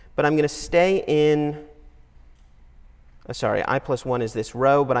 but I'm going to stay in, sorry, I plus 1 is this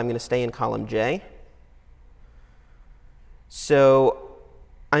row, but I'm going to stay in column J. So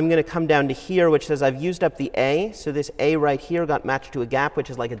I'm going to come down to here, which says I've used up the A. So this A right here got matched to a gap, which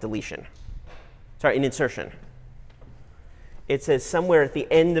is like a deletion. Sorry, an insertion. It says somewhere at the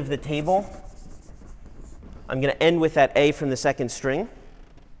end of the table, I'm going to end with that A from the second string.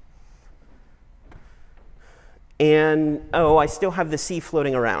 And, oh, I still have the C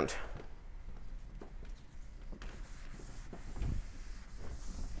floating around.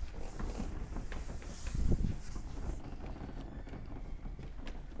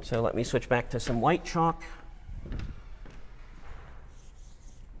 So let me switch back to some white chalk.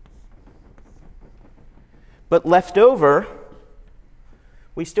 But left over,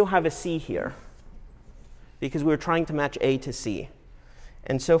 we still have a C here, because we were trying to match A to C.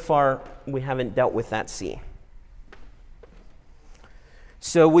 And so far, we haven't dealt with that C.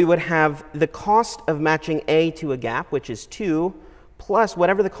 So we would have the cost of matching A to a gap, which is 2, plus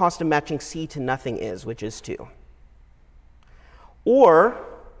whatever the cost of matching C to nothing is, which is 2. Or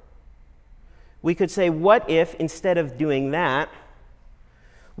we could say, what if instead of doing that,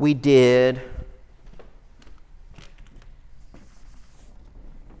 we did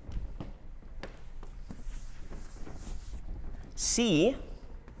C,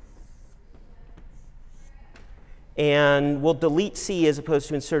 and we'll delete C as opposed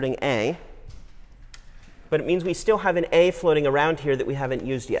to inserting A. But it means we still have an A floating around here that we haven't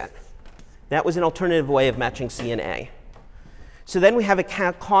used yet. That was an alternative way of matching C and A. So then we have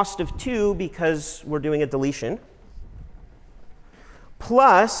a cost of 2 because we're doing a deletion.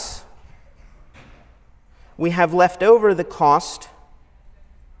 Plus, we have left over the cost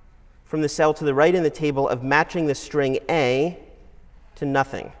from the cell to the right in the table of matching the string A to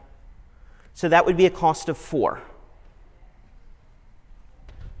nothing. So that would be a cost of 4.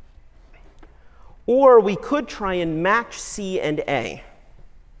 Or we could try and match C and A.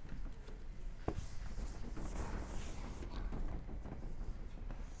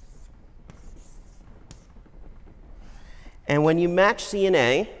 And when you match C and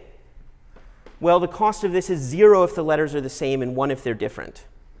A, well, the cost of this is 0 if the letters are the same and 1 if they're different.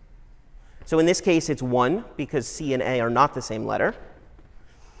 So in this case, it's 1 because C and A are not the same letter.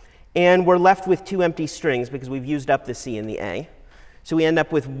 And we're left with 2 empty strings because we've used up the C and the A. So we end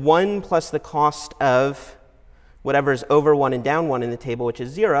up with 1 plus the cost of whatever is over 1 and down 1 in the table, which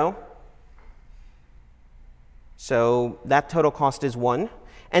is 0. So that total cost is 1.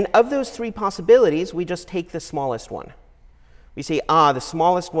 And of those 3 possibilities, we just take the smallest one. We say, the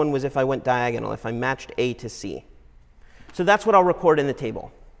smallest one was if I went diagonal, if I matched A to C. So that's what I'll record in the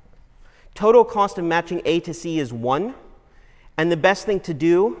table. Total cost of matching A to C is 1. And the best thing to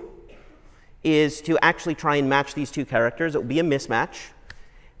do is to actually try and match these 2 characters. It will be a mismatch.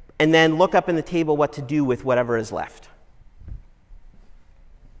 And then look up in the table what to do with whatever is left.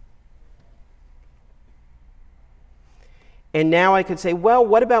 And now I could say, well,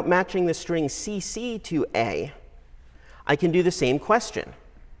 what about matching the string CC to A? I can do the same question.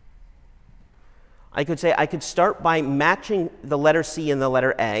 I could say I could start by matching the letter C and the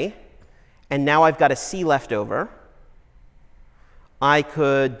letter A. And now I've got a C left over. I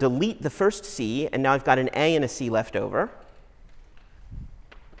could delete the first C, and now I've got an A and a C left over.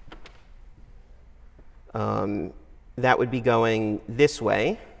 That would be going this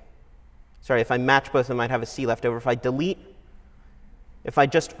way. Sorry, if I match both of them, I'd have a C left over. If I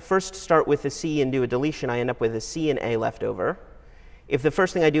just first start with a C and do a deletion, I end up with a C and A left over. If the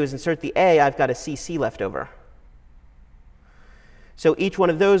first thing I do is insert the A, I've got a CC left over. So each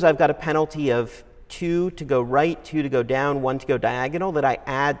one of those, I've got a penalty of 2 to go right, 2 to go down, 1 to go diagonal that I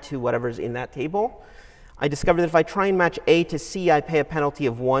add to whatever's in that table. I discovered that if I try and match A to C, I pay a penalty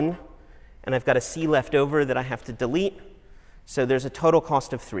of 1, and I've got a C left over that I have to delete. So there's a total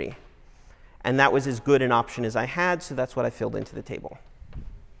cost of 3. And that was as good an option as I had, so that's what I filled into the table.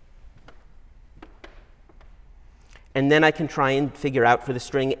 And then I can try and figure out for the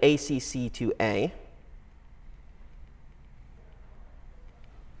string ACC to A.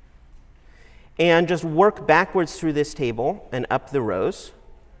 And just work backwards through this table and up the rows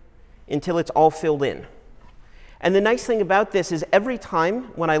until it's all filled in. And the nice thing about this is every time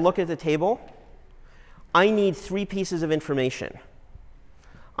when I look at the table, I need 3 pieces of information.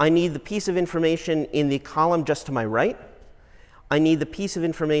 I need the piece of information in the column just to my right. I need the piece of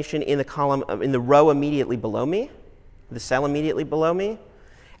information in the column, in the row immediately below me, the cell immediately below me.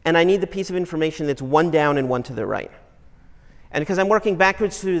 And I need the piece of information that's 1 down and 1 to the right. And because I'm working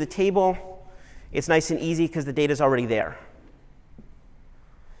backwards through the table, it's nice and easy because the data is already there.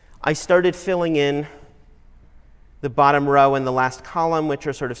 I started filling in the bottom row and the last column, which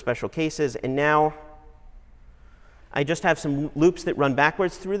are sort of special cases. And now I just have some loops that run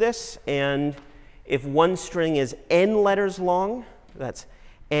backwards through this. And if one string is n letters long, that's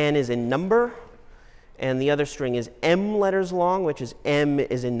n is in number, and the other string is m letters long, which is m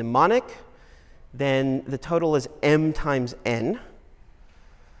is in mnemonic, then the total is m times n.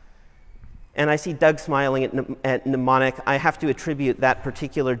 And I see Doug smiling at mnemonic. I have to attribute that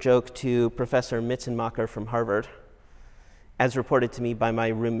particular joke to Professor Mitzenmacher from Harvard, as reported to me by my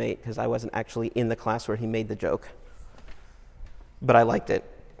roommate, because I wasn't actually in the class where he made the joke. But I liked it.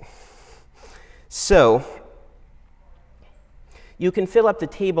 So you can fill up the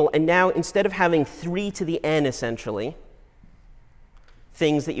table, and now instead of having 3 to the n, essentially,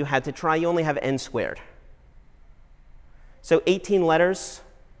 things that you had to try, you only have n squared. So 18 letters.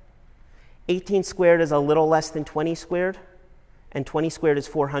 18 squared is a little less than 20 squared, and 20 squared is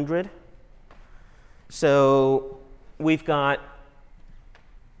 400. So we've got,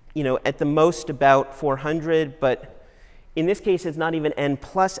 at the most about 400, but in this case, it's not even n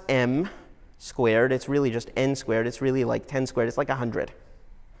plus m squared. It's really just n squared. It's really like 10 squared. It's like 100.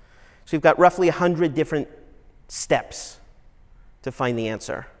 So we've got roughly 100 different steps to find the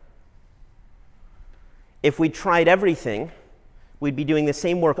answer. If we tried everything, we'd be doing the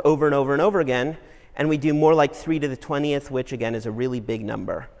same work over and over and over again, and we do more like 3 to the 20th, which again is a really big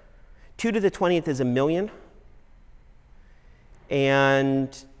number. 2 to the 20th is 1,000,000.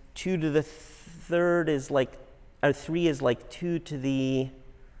 And 2 to the 3rd is like, or 3 is like 2 to the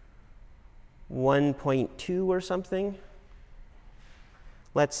 1.2 or something.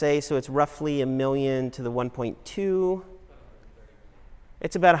 Let's say, so it's roughly 1,000,000 to the 1.2.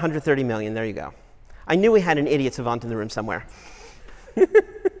 It's about 130 million, there you go. I knew we had an idiot savant in the room somewhere.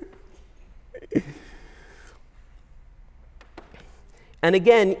 And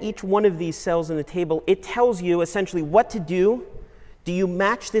again, each one of these cells in the table, it tells you essentially what to do. Do you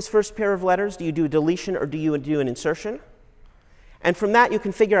match this first pair of letters? Do you do a deletion or do you do an insertion? And from that, you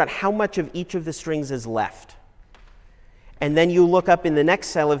can figure out how much of each of the strings is left. And then you look up in the next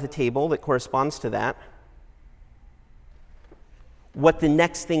cell of the table that corresponds to that what the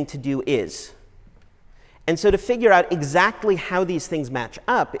next thing to do is. And so to figure out exactly how these things match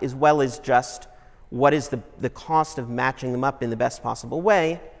up, as well as just what is the cost of matching them up in the best possible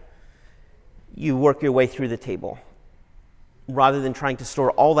way, you work your way through the table, rather than trying to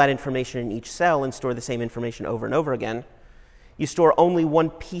store all that information in each cell and store the same information over and over again. You store only one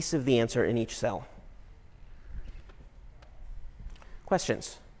piece of the answer in each cell.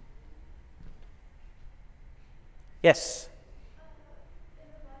 Questions? Yes? In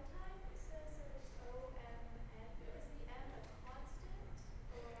the runtime, it says there's O, M, N. Is the M a constant,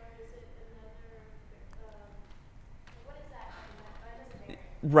 or is it another, what is that? That doesn't vary.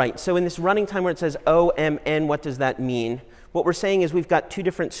 Right. So in this running time where it says O, M, N, what does that mean? What we're saying is we've got 2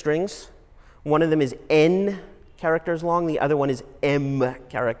 different strings. One of them is n characters long. The other one is m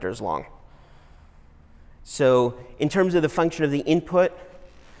characters long. So in terms of the function of the input,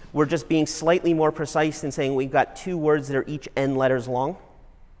 we're just being slightly more precise in saying we've got 2 words that are each n letters long.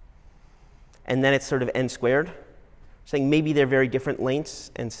 And then it's sort of n squared. Saying maybe they're very different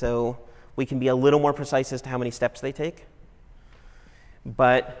lengths, and so we can be a little more precise as to how many steps they take.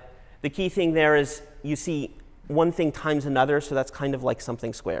 But the key thing there is you see one thing times another, so that's kind of like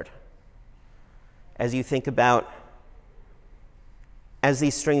something squared. As you think about, as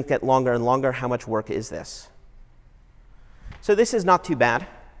these strings get longer and longer, how much work is this? So this is not too bad.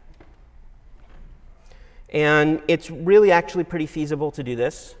 And it's really actually pretty feasible to do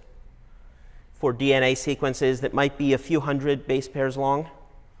this for DNA sequences that might be a few hundred base pairs long.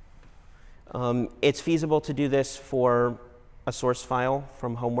 It's feasible to do this for a source file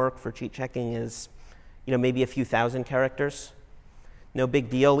from homework for cheat checking is, maybe a few thousand characters. No big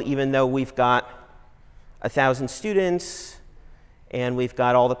deal, even though we've got 1,000 students And we've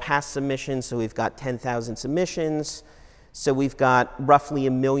got all the past submissions, so we've got 10,000 submissions. So we've got roughly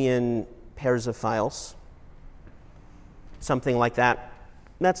 1 million pairs of files, something like that.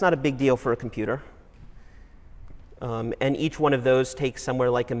 That's not a big deal for a computer. And each one of those takes somewhere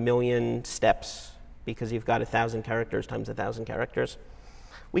like 1 million steps, because you've got 1,000 characters times 1,000 characters.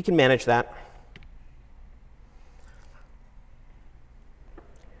 We can manage that.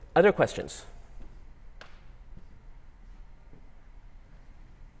 Other questions?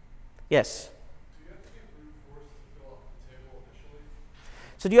 Yes?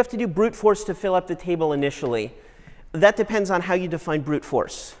 So do you have to do brute force to fill up the table initially? That depends on how you define brute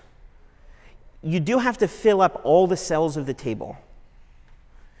force. You do have to fill up all the cells of the table,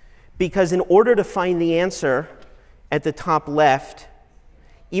 because in order to find the answer at the top left,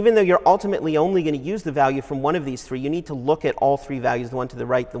 even though you're ultimately only going to use the value from one of these three, you need to look at all three values, the one to the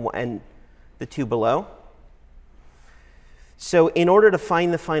right, and the two below. So in order to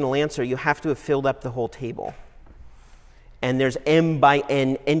find the final answer, you have to have filled up the whole table. And there's m by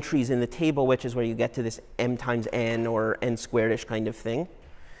n entries in the table, which is where you get to this m times n or n squared-ish kind of thing.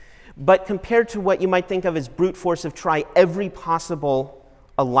 But compared to what you might think of as brute force of try every possible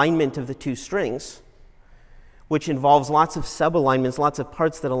alignment of the two strings, which involves lots of sub-alignments, lots of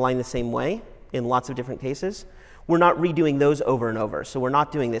parts that align the same way in lots of different cases, we're not redoing those over and over. So we're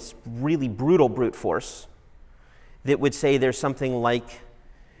not doing this really brutal brute force that would say there's something like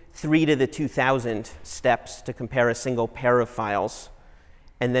 3 to the 2,000 steps to compare a single pair of files,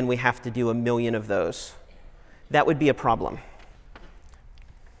 and then we have to do 1 million of those. That would be a problem.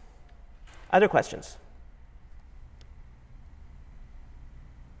 Other questions?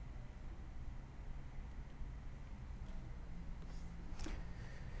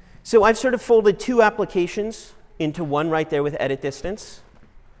 So I've sort of folded two applications into one right there with edit distance.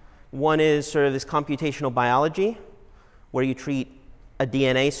 One is sort of this computational biology, where you treat a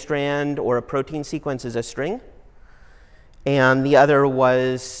DNA strand or a protein sequence as a string. And the other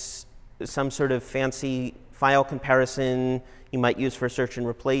was some sort of fancy file comparison you might use for search and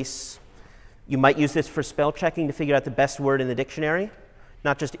replace. You might use this for spell checking to figure out the best word in the dictionary.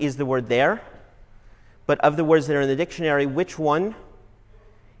 Not just is the word there, but of the words that are in the dictionary, which one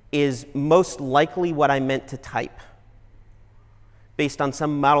is most likely what I meant to type, based on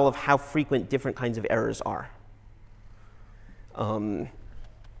some model of how frequent different kinds of errors are.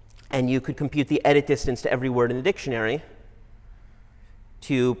 And you could compute the edit distance to every word in the dictionary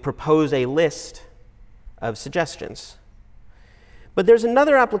to propose a list of suggestions. But there's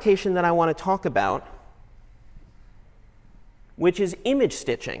another application that I want to talk about, which is image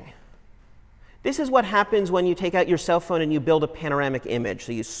stitching. This is what happens when you take out your cell phone and you build a panoramic image.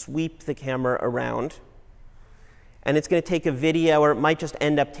 So you sweep the camera around, and it's going to take a video, or it might just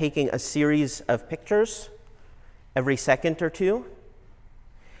end up taking a series of pictures every second or two.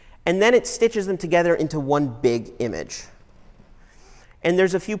 And then it stitches them together into one big image. And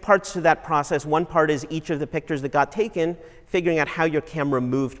there's a few parts to that process. One part is each of the pictures that got taken, figuring out how your camera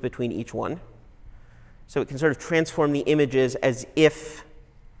moved between each one. So it can sort of transform the images as if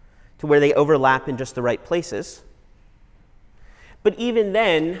to where they overlap in just the right places. But even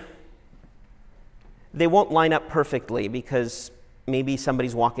then, they won't line up perfectly, because maybe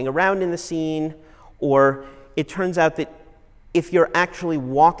somebody's walking around in the scene, or it turns out that if you're actually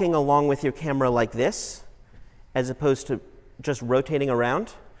walking along with your camera like this, as opposed to just rotating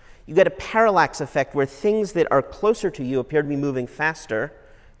around, you get a parallax effect where things that are closer to you appear to be moving faster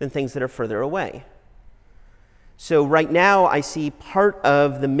than things that are further away. So right now I see part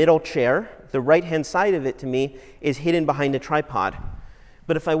of the middle chair, the right-hand side of it to me, is hidden behind a tripod.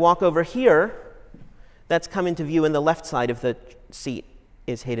 But if I walk over here, that's come into view, and the left side of the seat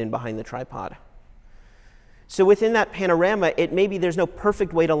is hidden behind the tripod. So within that panorama, it maybe there's no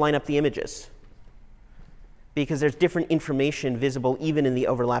perfect way to line up the images, because there's different information visible even in the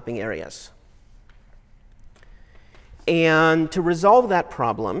overlapping areas. And to resolve that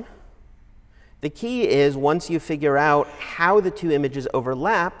problem, the key is, once you figure out how the two images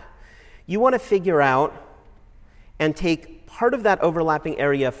overlap, you want to figure out and take part of that overlapping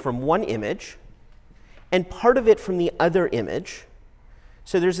area from one image and part of it from the other image.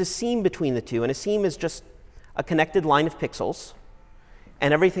 So there's a seam between the two, and a seam is just a connected line of pixels.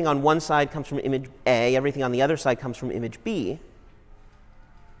 And everything on one side comes from image A, everything on the other side comes from image B.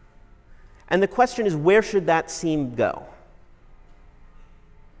 And the question is, where should that seam go?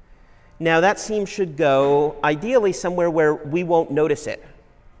 Now, that seam should go, ideally, somewhere where we won't notice it.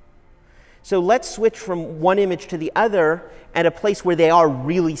 So let's switch from one image to the other at a place where they are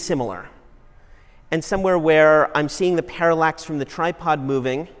really similar, and somewhere where I'm seeing the parallax from the tripod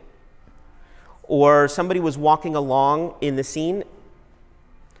moving, or somebody was walking along in the scene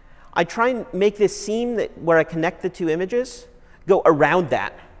I try and make this seam where I connect the two images go around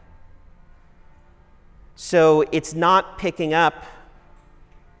that. So it's not picking up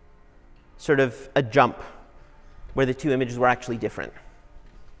sort of a jump where the two images were actually different.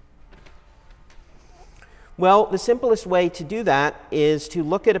 Well, the simplest way to do that is to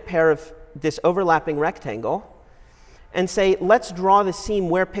look at a pair of this overlapping rectangle and say, let's draw the seam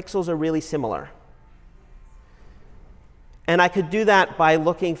where pixels are really similar. And I could do that by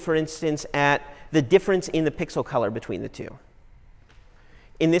looking, for instance, at the difference in the pixel color between the two.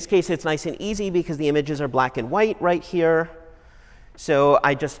 In this case, it's nice and easy because the images are black and white right here. So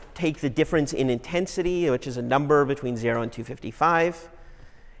I just take the difference in intensity, which is a number between 0 and 255.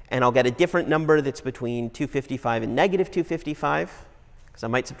 And I'll get a different number that's between 255 and negative 255, because I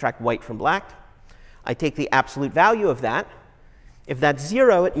might subtract white from black. I take the absolute value of that. If that's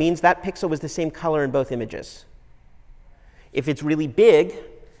 0, it means that pixel was the same color in both images. If it's really big,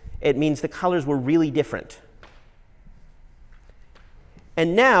 it means the colors were really different.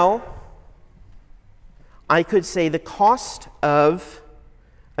 And now, I could say the cost of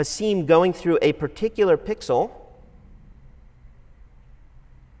a seam going through a particular pixel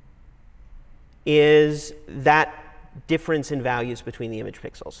is that difference in values between the image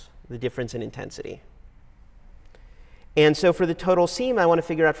pixels, the difference in intensity. And so for the total seam, I want to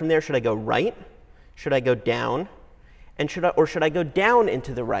figure out from there, should I go right? Should I go down? And should I go down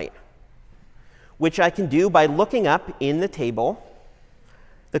into the right? Which I can do by looking up in the table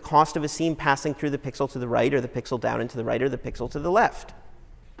the cost of a seam passing through the pixel to the right, or the pixel down into the right, or the pixel to the left.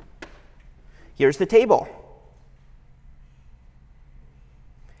 Here's the table.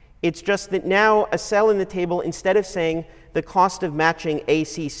 It's just that now a cell in the table, instead of saying the cost of matching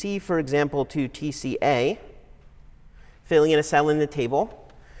ACC, for example, to TCA, filling in a cell in the table,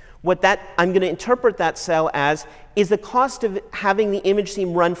 I'm going to interpret that cell as is the cost of having the image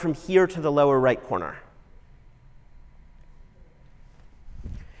seam run from here to the lower right corner.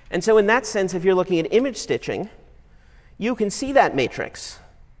 And so in that sense, if you're looking at image stitching, you can see that matrix.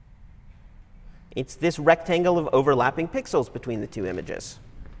 It's this rectangle of overlapping pixels between the two images.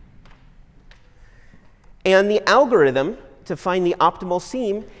 And the algorithm to find the optimal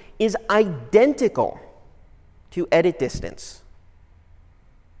seam is identical to edit distance.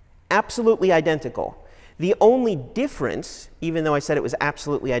 Absolutely identical. The only difference, even though I said it was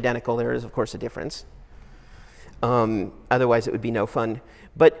absolutely identical, there is, of course, a difference. Otherwise, it would be no fun.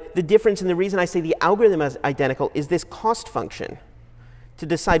 But the difference, and the reason I say the algorithm is identical, is this cost function to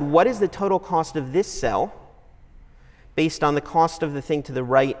decide what is the total cost of this cell based on the cost of the thing to the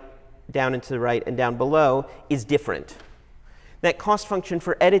right, down and to the right, and down below is different. That cost function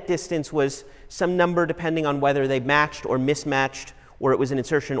for edit distance was some number depending on whether they matched or mismatched, or it was an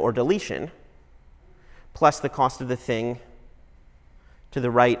insertion or deletion, plus the cost of the thing to the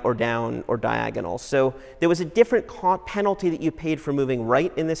right or down or diagonal. So there was a different penalty that you paid for moving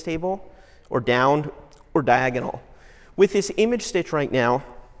right in this table, or down, or diagonal. With this image stitch right now,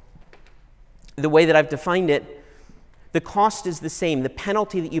 the way that I've defined it, the cost is the same. The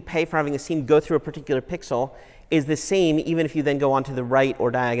penalty that you pay for having a seam go through a particular pixel is the same even if you then go on to the right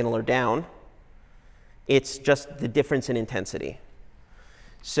or diagonal or down. It's just the difference in intensity.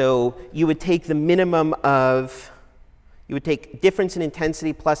 So you would take the minimum of, you would take difference in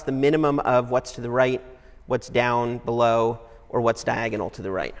intensity plus the minimum of what's to the right, what's down below, or what's diagonal to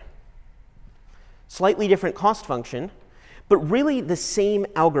the right. Slightly different cost function, but really the same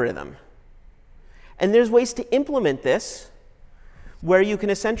algorithm. And there's ways to implement this where you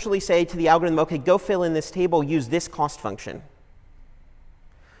can essentially say to the algorithm, OK, go fill in this table, use this cost function.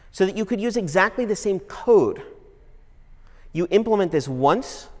 So that you could use exactly the same code. You implement this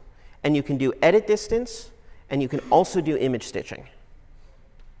once, and you can do edit distance, and you can also do image stitching.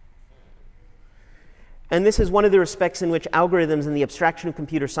 And this is one of the respects in which algorithms and the abstraction of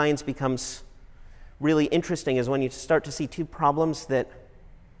computer science becomes really interesting, is when you start to see two problems that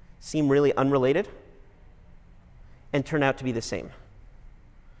seem really unrelated and turn out to be the same.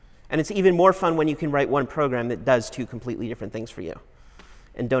 And it's even more fun when you can write one program that does two completely different things for you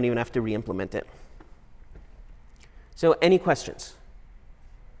and don't even have to re-implement it. So any questions?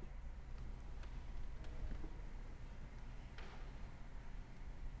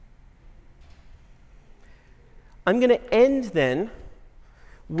 I'm going to end then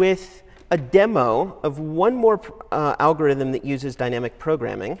with a demo of one more algorithm that uses dynamic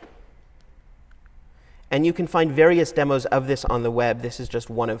programming. And you can find various demos of this on the web. This is just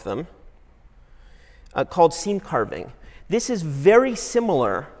one of them, called seam carving. This is very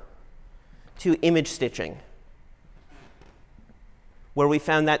similar to image stitching, where we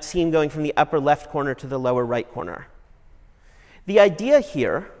found that seam going from the upper left corner to the lower right corner. The idea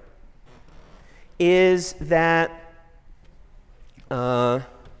here is that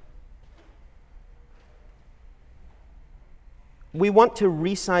we want to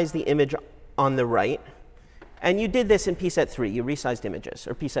resize the image on the right. And you did this in pset 3. You resized images,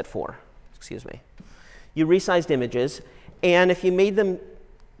 or pset 4, excuse me. You resized images, and if you made them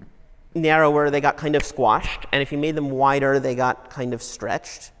narrower, they got kind of squashed. And if you made them wider, they got kind of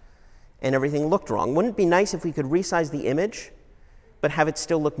stretched. And everything looked wrong. Wouldn't it be nice if we could resize the image, but have it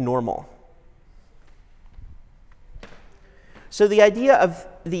still look normal? So the idea of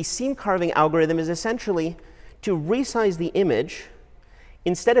the seam carving algorithm is essentially to resize the image.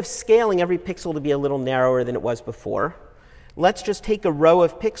 Instead of scaling every pixel to be a little narrower than it was before, let's just take a row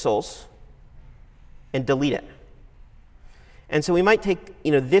of pixels and delete it. And so we might take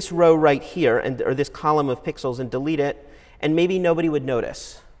this row right here, or this column of pixels, and delete it, and maybe nobody would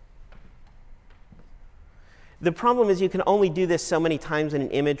notice. The problem is you can only do this so many times in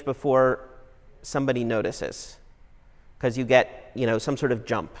an image before somebody notices, because you get some sort of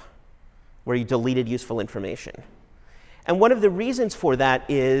jump where you deleted useful information. And one of the reasons for that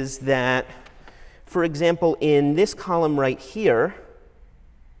is that, for example, in this column right here,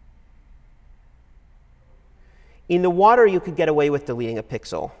 in the water you could get away with deleting a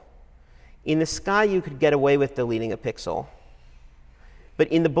pixel. In the sky you could get away with deleting a pixel. But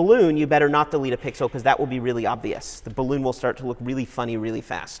in the balloon you better not delete a pixel, because that will be really obvious. The balloon will start to look really funny really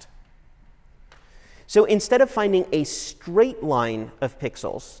fast. So instead of finding a straight line of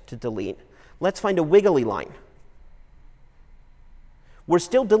pixels to delete, let's find a wiggly line. We're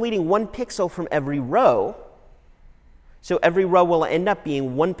still deleting 1 pixel from every row, so every row will end up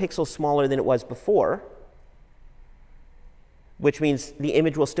being 1 pixel smaller than it was before, which means the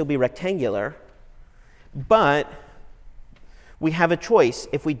image will still be rectangular. But we have a choice.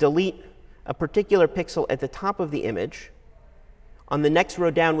 If we delete a particular pixel at the top of the image, on the next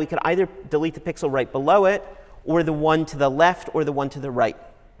row down we could either delete the pixel right below it, or the one to the left, or the one to the right.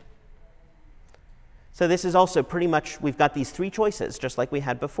 So this is also pretty much, we've got these 3 choices, just like we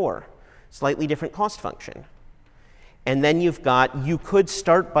had before. Slightly different cost function. And then you could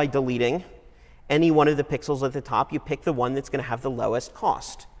start by deleting any one of the pixels at the top. You pick the one that's going to have the lowest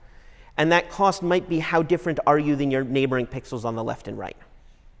cost. And that cost might be how different are you than your neighboring pixels on the left and right.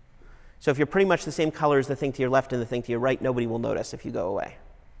 So if you're pretty much the same color as the thing to your left and the thing to your right, nobody will notice if you go away.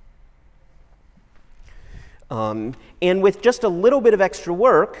 And with just a little bit of extra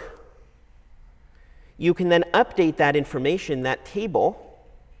work, you can then update that information, that table,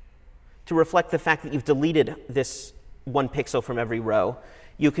 to reflect the fact that you've deleted this 1 pixel from every row.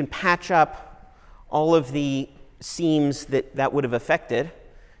 You can patch up all of the seams that would have affected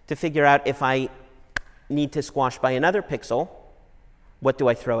to figure out, if I need to squash by another pixel, what do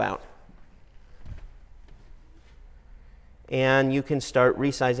I throw out? And you can start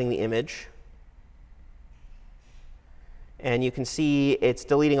resizing the image. And you can see it's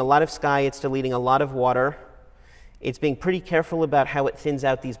deleting a lot of sky, it's deleting a lot of water. It's being pretty careful about how it thins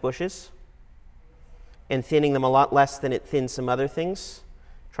out these bushes, and thinning them a lot less than it thins some other things,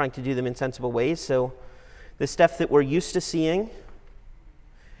 trying to do them in sensible ways. So the stuff that we're used to seeing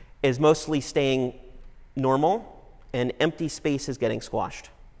is mostly staying normal, and empty space is getting squashed.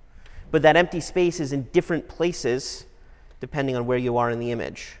 But that empty space is in different places depending on where you are in the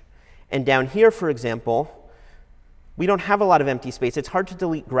image. And down here, for example, we don't have a lot of empty space. It's hard to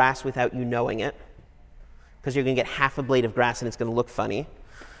delete grass without you knowing it, because you're going to get half a blade of grass and it's going to look funny.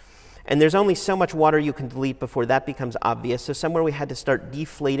 And there's only so much water you can delete before that becomes obvious. So somewhere we had to start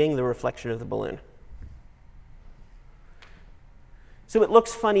deflating the reflection of the balloon. So it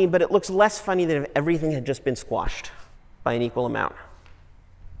looks funny, but it looks less funny than if everything had just been squashed by an equal amount.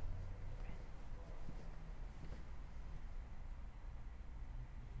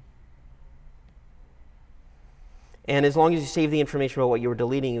 And as long as you save the information about what you were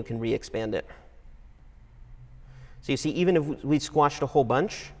deleting, you can re-expand it. So you see, even if we squashed a whole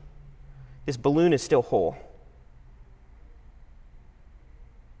bunch, this balloon is still whole.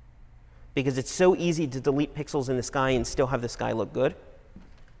 Because it's so easy to delete pixels in the sky and still have the sky look good,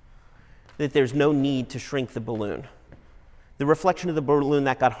 that there's no need to shrink the balloon. The reflection of the balloon,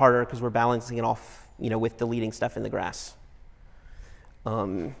 that got harder because we're balancing it off, with deleting stuff in the grass.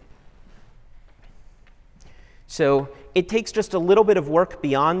 So it takes just a little bit of work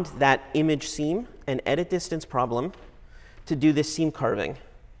beyond that image seam and edit distance problem to do this seam carving.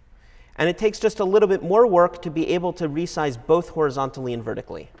 And it takes just a little bit more work to be able to resize both horizontally and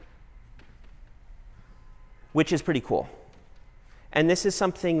vertically, which is pretty cool. And this is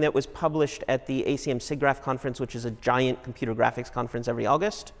something that was published at the ACM SIGGRAPH conference, which is a giant computer graphics conference every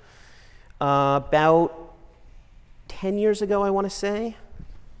August, about 10 years ago, I want to say.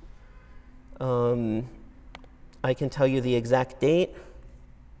 I can tell you the exact date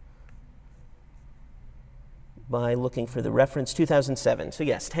by looking for the reference, 2007. So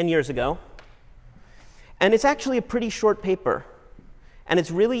yes, 10 years ago. And it's actually a pretty short paper. And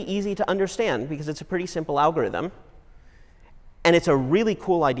it's really easy to understand because it's a pretty simple algorithm. And it's a really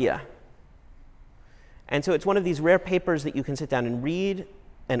cool idea. And so it's one of these rare papers that you can sit down and read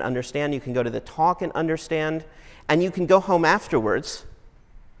and understand. You can go to the talk and understand. And you can go home afterwards.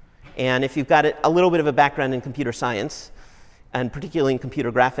 And if you've got a little bit of a background in computer science, and particularly in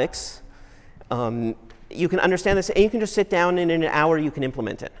computer graphics, you can understand this. And you can just sit down, and in an hour you can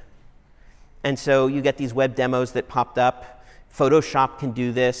implement it. And so you get these web demos that popped up. Photoshop can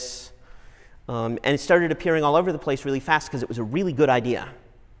do this. And it started appearing all over the place really fast because it was a really good idea.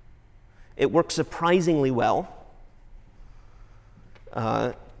 It works surprisingly well.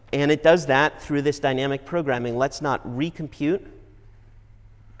 And it does that through this dynamic programming. Let's not recompute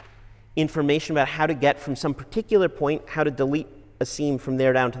information about how to get from some particular point, how to delete a seam from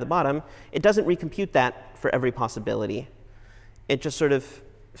there down to the bottom. It doesn't recompute that for every possibility. It just sort of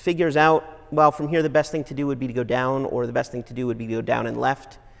figures out, well, from here the best thing to do would be to go down, or the best thing to do would be to go down and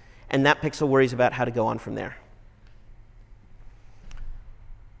left. And that pixel worries about how to go on from there.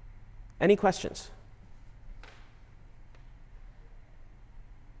 Any questions?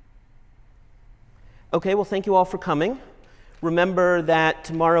 OK, well, thank you all for coming. Remember that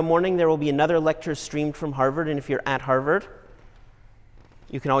tomorrow morning there will be another lecture streamed from Harvard. And if you're at Harvard,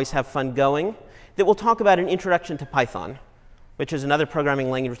 you can always have fun going. That will talk about an introduction to Python, which is another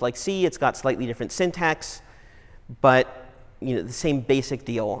programming language like C. It's got slightly different syntax, but the same basic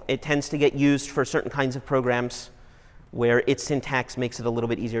deal. It tends to get used for certain kinds of programs where its syntax makes it a little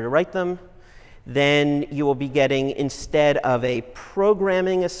bit easier to write them. Then you will be getting, instead of a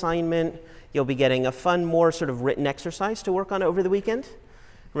programming assignment, you'll be getting a fun, more sort of written exercise to work on over the weekend.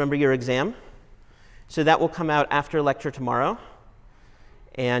 Remember your exam. So that will come out after lecture tomorrow.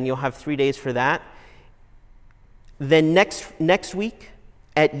 And you'll have 3 days for that. Then next week,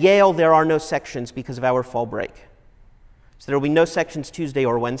 at Yale, there are no sections because of our fall break. So there will be no sections Tuesday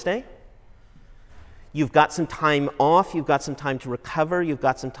or Wednesday. You've got some time off. You've got some time to recover. You've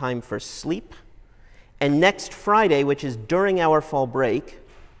got some time for sleep. And next Friday, which is during our fall break,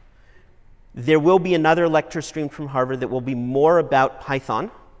 there will be another lecture streamed from Harvard that will be more about Python.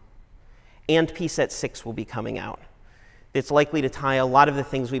 And PSET 6 will be coming out. It's likely to tie a lot of the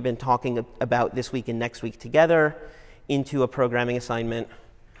things we've been talking about this week and next week together into a programming assignment.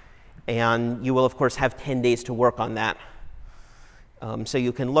 And you will, of course, have 10 days to work on that. So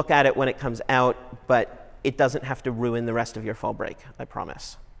you can look at it when it comes out, but it doesn't have to ruin the rest of your fall break, I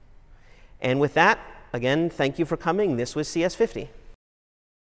promise. And with that, again, thank you for coming. This was CS50.